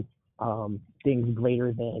do things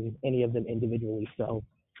greater than any of them individually. So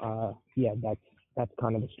yeah, that's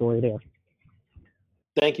kind of the story there.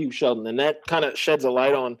 Thank you, Sheldon. And that kind of sheds a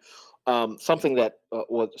light on something that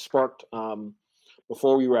was sparked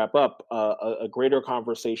before we wrap up a greater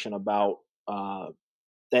conversation about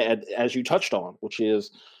that, as you touched on, which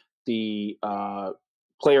is the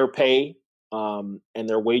player pay and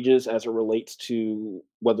their wages as it relates to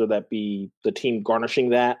whether that be the team garnishing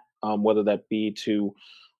that, whether that be to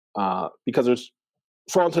because there's,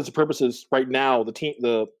 for all intents and purposes, right now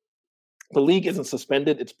the league isn't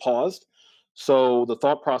suspended; it's paused. So the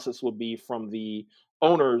thought process would be from the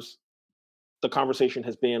owners. The conversation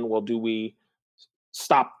has been, well, do we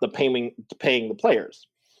stop paying the players?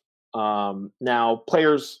 Now,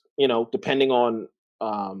 players, depending on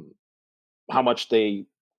how much they,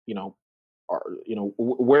 are,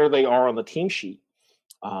 where they are on the team sheet,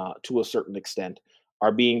 to a certain extent,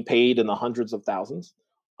 are being paid in the hundreds of thousands.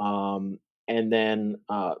 And then,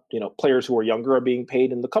 players who are younger are being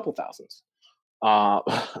paid in the couple thousands.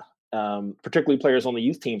 Particularly players on the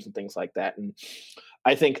youth teams and things like that. And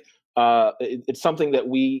I think it's something that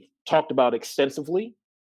we talked about extensively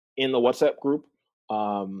in the WhatsApp group.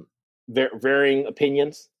 Varying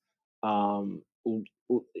opinions, and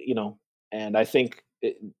I think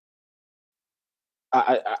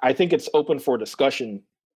I think it's open for discussion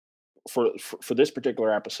for this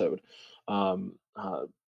particular episode,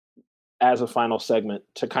 as a final segment,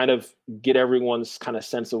 to kind of get everyone's kind of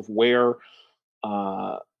sense of where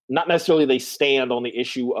not necessarily they stand on the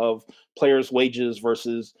issue of players' wages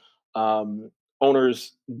versus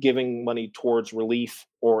owners giving money towards relief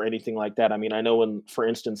or anything like that. I mean, I know for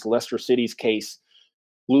instance, Leicester City's case,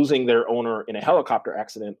 losing their owner in a helicopter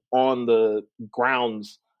accident on the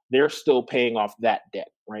grounds, they're still paying off that debt,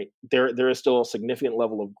 right? There is still a significant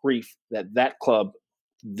level of grief that club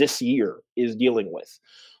this year is dealing with.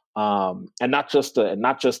 And not just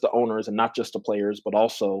the owners and not just the players, but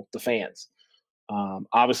also the fans.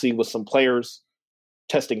 Obviously, with some players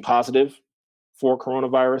testing positive for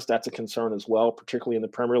coronavirus, that's a concern as well, particularly in the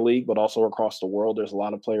Premier League, but also across the world. There's a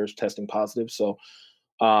lot of players testing positive. So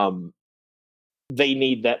they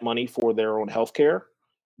need that money for their own health care.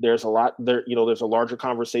 There's a larger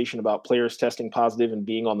conversation about players testing positive and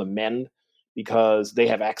being on the mend because they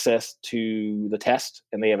have access to the test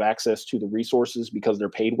and they have access to the resources because they're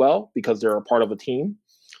paid well, because they're a part of a team.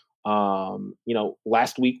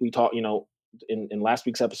 Last week we talked, in last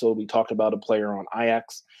week's episode, we talked about a player on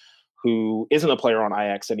Ajax who isn't a player on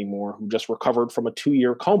Ajax anymore, who just recovered from a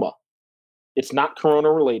 2-year coma. It's not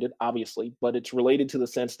corona related, obviously, but it's related to the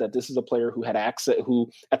sense that this is a player who had access, who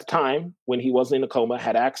at the time when he was in a coma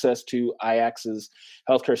had access to Ajax's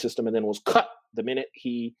healthcare system and then was cut the minute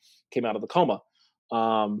he came out of the coma.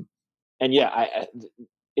 And yeah,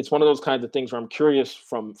 it's one of those kinds of things where I'm curious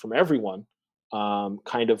from everyone,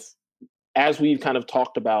 kind of as we've kind of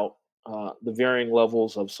talked about the varying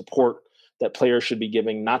levels of support that players should be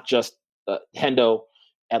giving, not just Hendo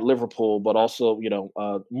at Liverpool, but also,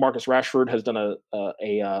 Marcus Rashford has done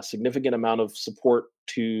a significant amount of support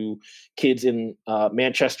to kids in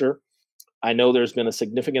Manchester. I know there's been a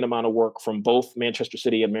significant amount of work from both Manchester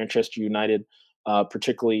City and Manchester United,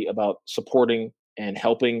 particularly about supporting and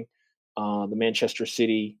helping the Manchester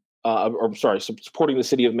City, supporting the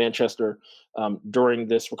city of Manchester during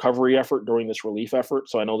this recovery effort, during this relief effort.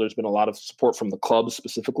 So I know there's been a lot of support from the clubs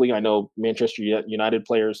specifically. I know Manchester United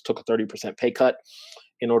players took a 30% pay cut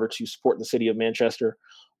in order to support the city of Manchester.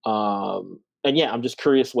 And yeah, I'm just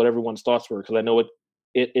curious what everyone's thoughts were, because I know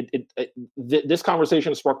this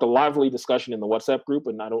conversation sparked a lively discussion in the WhatsApp group,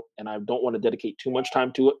 and I don't want to dedicate too much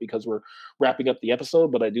time to it because we're wrapping up the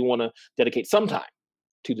episode, but I do want to dedicate some time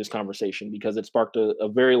to this conversation because it sparked a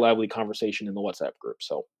very lively conversation in the WhatsApp group.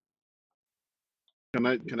 So can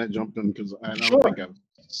I jump in, because I don't Sure. think I've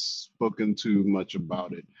spoken too much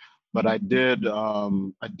about it, but I did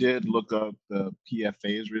look up the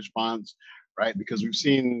PFA's response, right? Because we've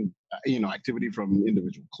seen activity from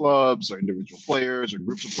individual clubs or individual players or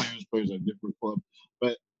groups of players at different clubs,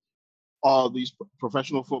 but all these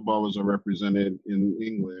professional footballers are represented in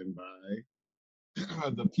England by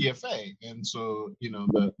the PFA. And so,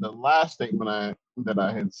 the last statement that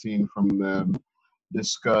I had seen from them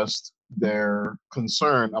discussed their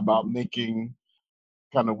concern about making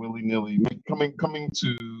kind of willy-nilly coming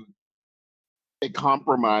to a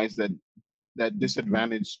compromise that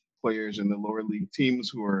disadvantaged players in the lower league teams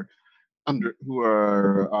who are who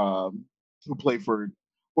play for,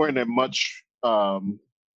 who are in a much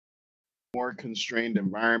more constrained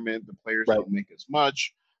environment. The players Right. don't make as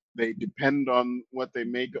much. They depend on what they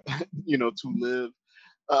make, to live,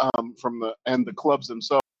 and the clubs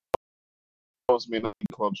themselves was mainly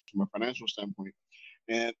clubs from a financial standpoint,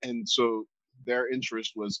 and so their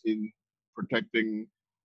interest was in protecting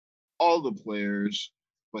all the players,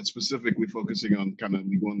 but specifically focusing on kind of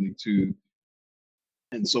League One, League Two,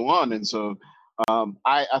 and so on. And so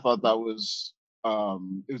I thought that was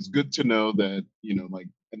it was good to know that like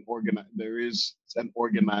there is an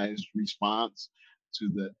organized response to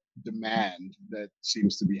the demand that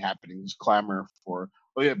seems to be happening. This clamor for,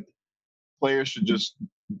 oh yeah, players should just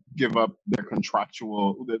give up their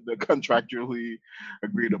the contractually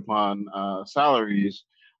agreed upon salaries,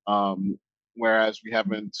 whereas we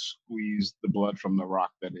haven't squeezed the blood from the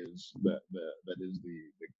rock that is the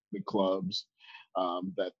clubs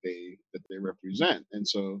that they represent. And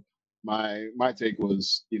so my take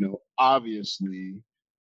was, obviously,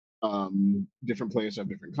 different players have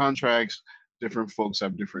different contracts, different folks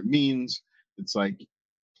have different means. It's like,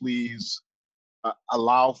 please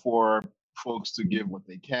allow for folks to give what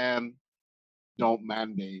they can. Don't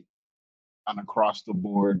mandate an across the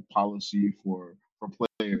board policy for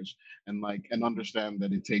players, and understand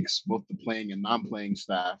that it takes both the playing and non-playing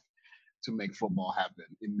staff to make football happen.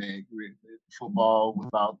 Football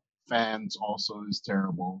without fans also is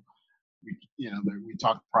terrible. We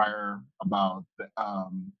talked prior about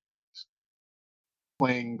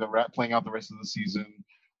playing out the rest of the season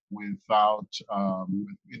without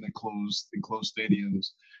in enclosed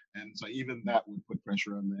stadiums, and so even that would put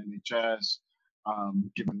pressure on the NHS,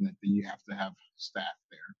 given that you have to have staff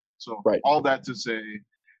there. So all that to say,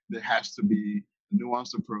 there has to be a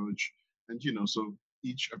nuanced approach, and so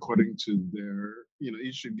each according to their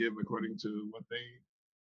each should give according to what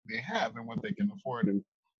they have and what they can afford, and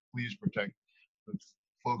please protect the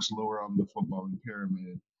folks lower on the footballing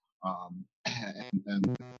pyramid,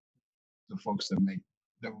 and the folks that make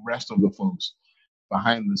the rest of the folks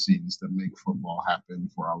behind the scenes that make football happen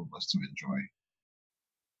for all of us to enjoy.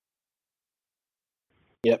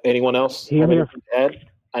 Yep. Anyone else have anything to add?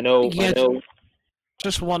 I know.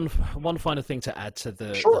 Just one final thing to add to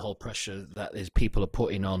the whole pressure that is people are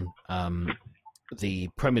putting on the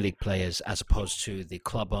Premier League players as opposed to the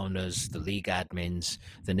club owners, the league admins,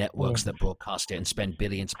 the networks that broadcast it and spend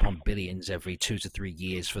billions upon billions every 2 to 3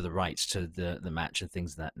 years for the rights to the match and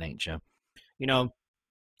things of that nature.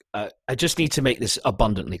 I just need to make this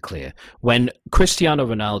abundantly clear. When Cristiano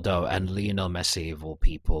Ronaldo and Lionel Messi, of all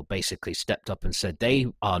people, basically stepped up and said they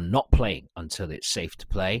are not playing until it's safe to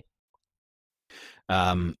play,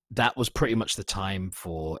 that was pretty much the time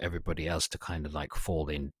for everybody else to kind of fall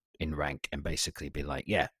in rank and basically be like,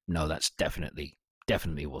 yeah, no, that's definitely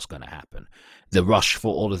what's going to happen. The rush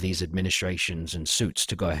for all of these administrations and suits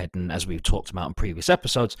to go ahead and, as we've talked about in previous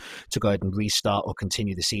episodes, to go ahead and restart or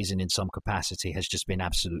continue the season in some capacity has just been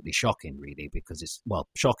absolutely shocking, really, because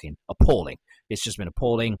shocking, appalling. It's just been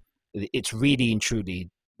appalling. It's really and truly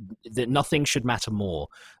that nothing should matter more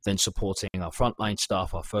than supporting our frontline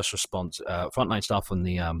staff, our first response, frontline staff on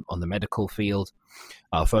the medical field,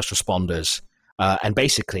 our first responders, and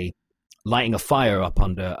basically lighting a fire up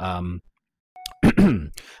under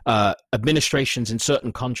administrations in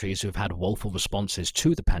certain countries who have had woeful responses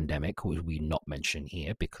to the pandemic, who we not mention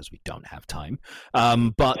here because we don't have time.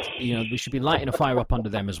 But we should be lighting a fire up under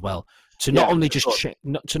them as well to not only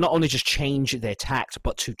just change their tact,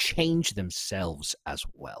 but to change themselves as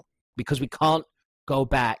well, because we can't go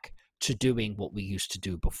back to doing what we used to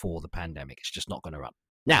do before the pandemic. It's just not going to run.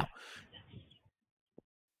 Now,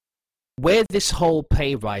 where this whole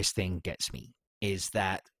pay rise thing gets me is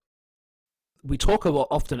that we talk a lot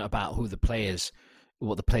often about what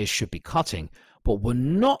the players should be cutting, but we're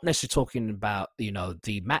not necessarily talking about,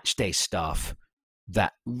 the match day stuff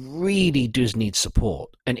that really does need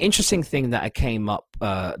support. An interesting thing that I came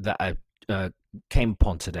upon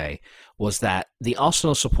today was that the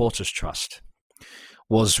Arsenal Supporters Trust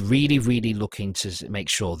was really, really looking to make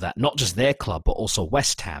sure that not just their club, but also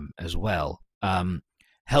West Ham as well,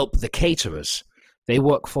 help the caterers. They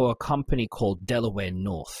work for a company called Delaware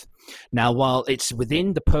North. Now, while it's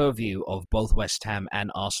within the purview of both West Ham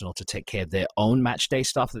and Arsenal to take care of their own match day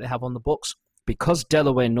stuff that they have on the books, because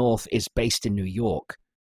Delaware North is based in New York,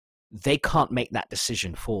 they can't make that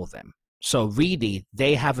decision for them. So really,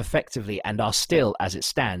 they have effectively and are still, as it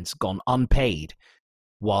stands, gone unpaid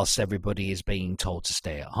whilst everybody is being told to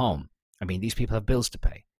stay at home. I mean, these people have bills to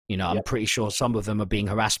pay. I'm pretty sure some of them are being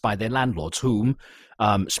harassed by their landlords, whom,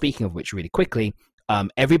 speaking of which really quickly,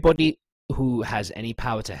 everybody who has any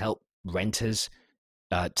power to help renters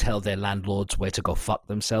tell their landlords where to go fuck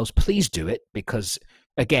themselves, please do it, because,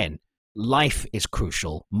 again, life is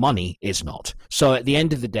crucial. Money is not. So at the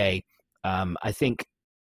end of the day, I think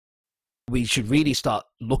we should really start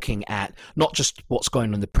looking at not just what's going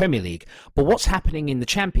on in the Premier League, but what's happening in the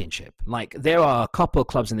Championship. Like, there are a couple of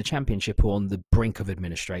clubs in the Championship who are on the brink of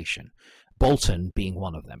administration, Bolton being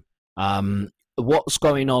one of them. What's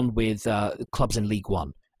going on with clubs in League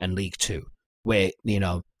One and League Two, where, you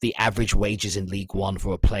know, the average wages in League One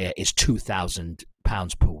for a player is £2,000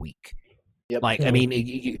 per week. Yep. Like, I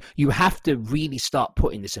mean, you have to really start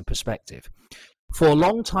putting this in perspective. For a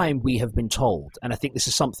long time, we have been told, and I think this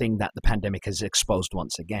is something that the pandemic has exposed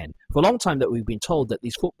once again, for a long time that we've been told that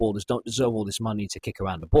these footballers don't deserve all this money to kick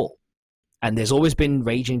around the ball. And there's always been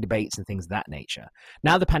raging debates and things of that nature.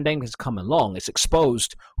 Now the pandemic has come along, it's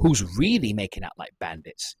exposed who's really making out like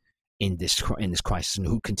bandits in this crisis, and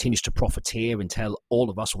who continues to profiteer and tell all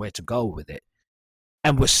of us where to go with it.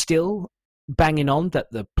 And we're still banging on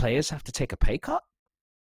that the players have to take a pay cut.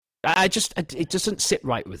 It doesn't sit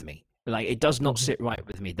right with me. Like, it does not sit right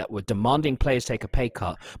with me that we're demanding players take a pay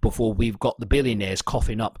cut before we've got the billionaires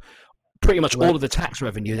coughing up pretty much all of the tax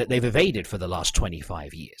revenue that they've evaded for the last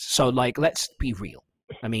 25 years. So, like, let's be real.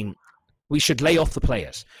 I mean, we should lay off the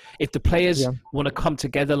players. If the players want to come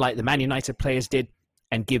together like the Man United players did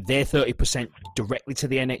and give their 30% directly to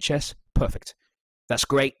the NHS, perfect. That's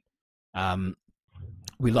great.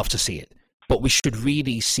 We love to see it. But we should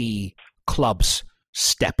really see clubs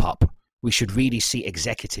step up. We should really see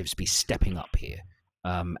executives be stepping up here.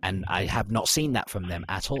 And I have not seen that from them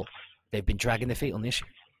at all. They've been dragging their feet on the issue.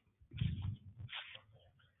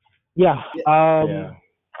 Yeah.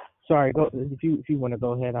 Sorry, go if you want to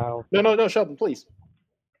go ahead. No, Sheldon, please.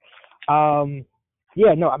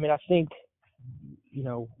 Yeah, no, I mean, I think, you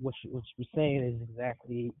know, what you're saying is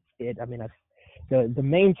exactly it. I mean, the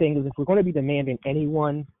main thing is, if we're going to be demanding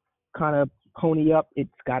anyone kind of pony up, it's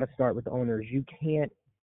got to start with the owners. You can't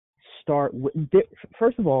start with,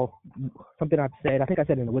 first of all, something I've said, I think I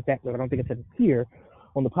said in with that, but I don't think I said it here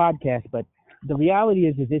on the podcast, but the reality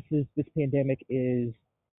is that this pandemic is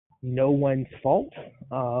no one's fault,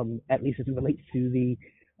 at least as it relates to the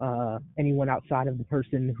anyone outside of the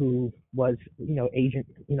person who was, you know, agent,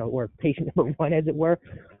 you know, or patient number one, as it were.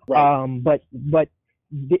 Right. But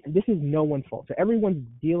this is no one's fault. So everyone's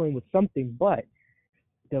dealing with something. But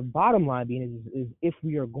the bottom line being is if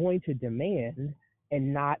we are going to demand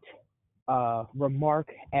and not remark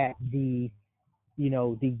at the, you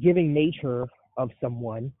know, the giving nature of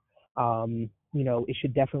someone, you know, it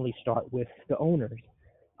should definitely start with the owners.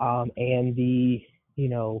 And the, you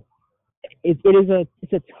know, it's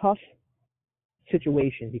a tough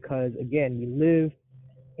situation because, again, we live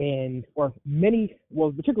in, or many,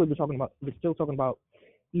 well, particularly we're still talking about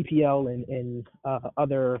EPL and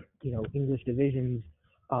other, you know, English divisions.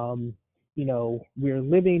 You know, we're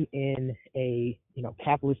living in a, you know,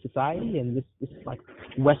 capitalist society, and this is like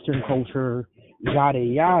Western culture, yada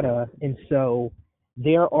yada. And so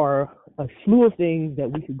there are a slew of things that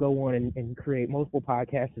we could go on and create multiple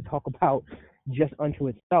podcasts to talk about just unto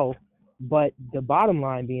itself. But the bottom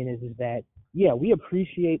line being is that, yeah, we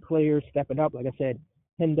appreciate players stepping up. Like I said,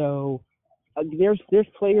 Hendo, there's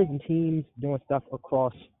players and teams doing stuff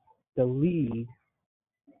across the league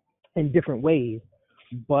in different ways.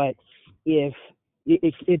 But if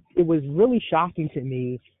it was really shocking to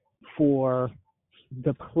me for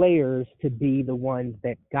the players to be the ones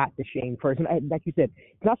that got the shame first. And like you said,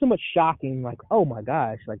 it's not so much shocking, like, oh my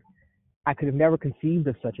gosh, like I could have never conceived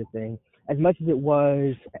of such a thing, as much as it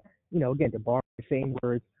was, you know, again, to borrow the same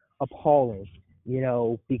words, appalling, you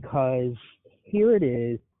know, because here it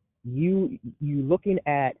is, you looking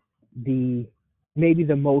at the, maybe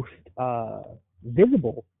the most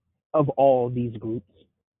visible of all these groups,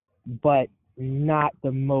 but not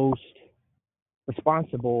the most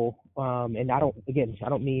responsible, and I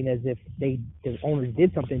don't mean as if the owners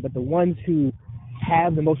did something, but the ones who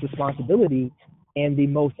have the most responsibility and the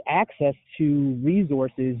most access to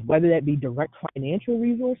resources, whether that be direct financial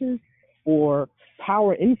resources or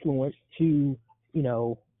power influence to, you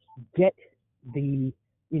know, get the,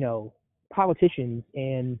 you know, politicians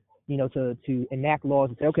and, you know, to enact laws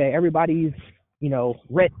and say, okay, everybody's, you know,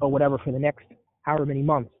 rent or whatever for the next however many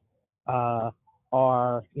months,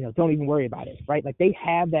 are, you know, don't even worry about it, right? Like, they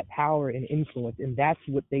have that power and influence, and that's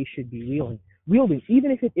what they should be wielding,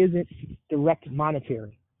 even if it isn't direct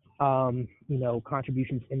monetary, you know,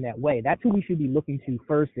 contributions in that way. That's who we should be looking to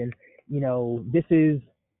first. And, you know, this is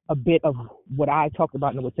a bit of what I talked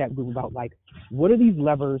about in the WhatsApp group about, like, what are these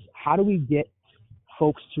levers? How do we get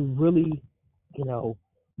folks to really, you know,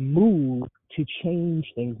 move to change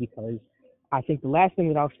things? Because I think the last thing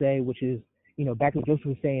that I'll say, which is, you know, back to what Joseph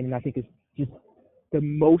was saying, and I think it's just the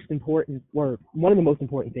most important, or one of the most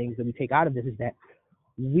important things that we take out of this, is that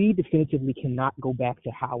we definitively cannot go back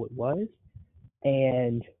to how it was.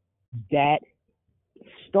 And that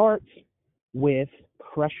starts with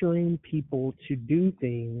pressuring people to do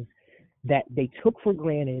things that they took for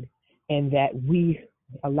granted and that we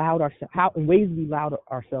allowed ourselves, how in ways we allowed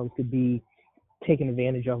ourselves to be taken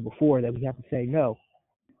advantage of before, that we have to say no,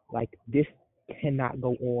 like this cannot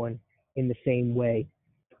go on in the same way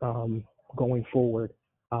going forward.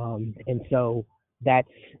 And so that's,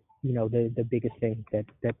 the biggest thing that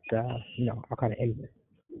I'll kind of end with.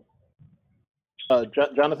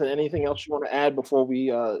 Jonathan, anything else you want to add before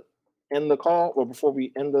we end the call or before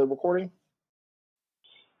we end the recording?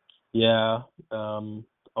 Yeah,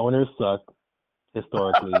 owners suck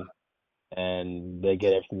historically, and they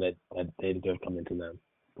get everything that they deserve coming to them.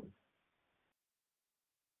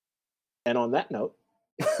 And on that note,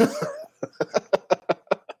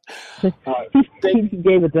 he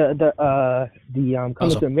gave it the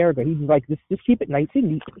coming to America. He was like, just keep it nice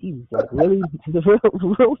and neat. He was like, really,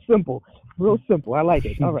 real simple. I like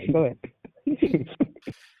it. All right, go ahead.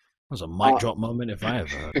 That was a mic drop moment if I ever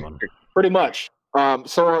heard one. Pretty much.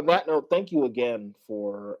 So on that note, thank you again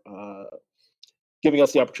for giving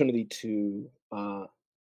us the opportunity to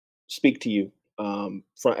speak to you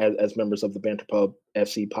as members of the Banter Pub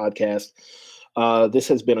FC podcast. This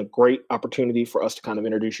has been a great opportunity for us to kind of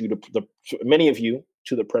introduce you to many of you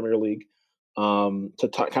to the Premier League, to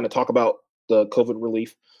kind of talk about the COVID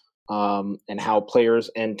relief, and how players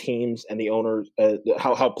and teams and the owners,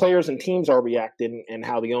 how players and teams are reacting, and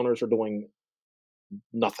how the owners are doing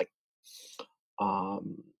nothing.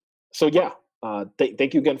 So yeah,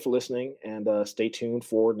 thank you again for listening, and stay tuned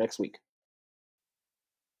for next week.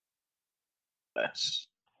 Yes.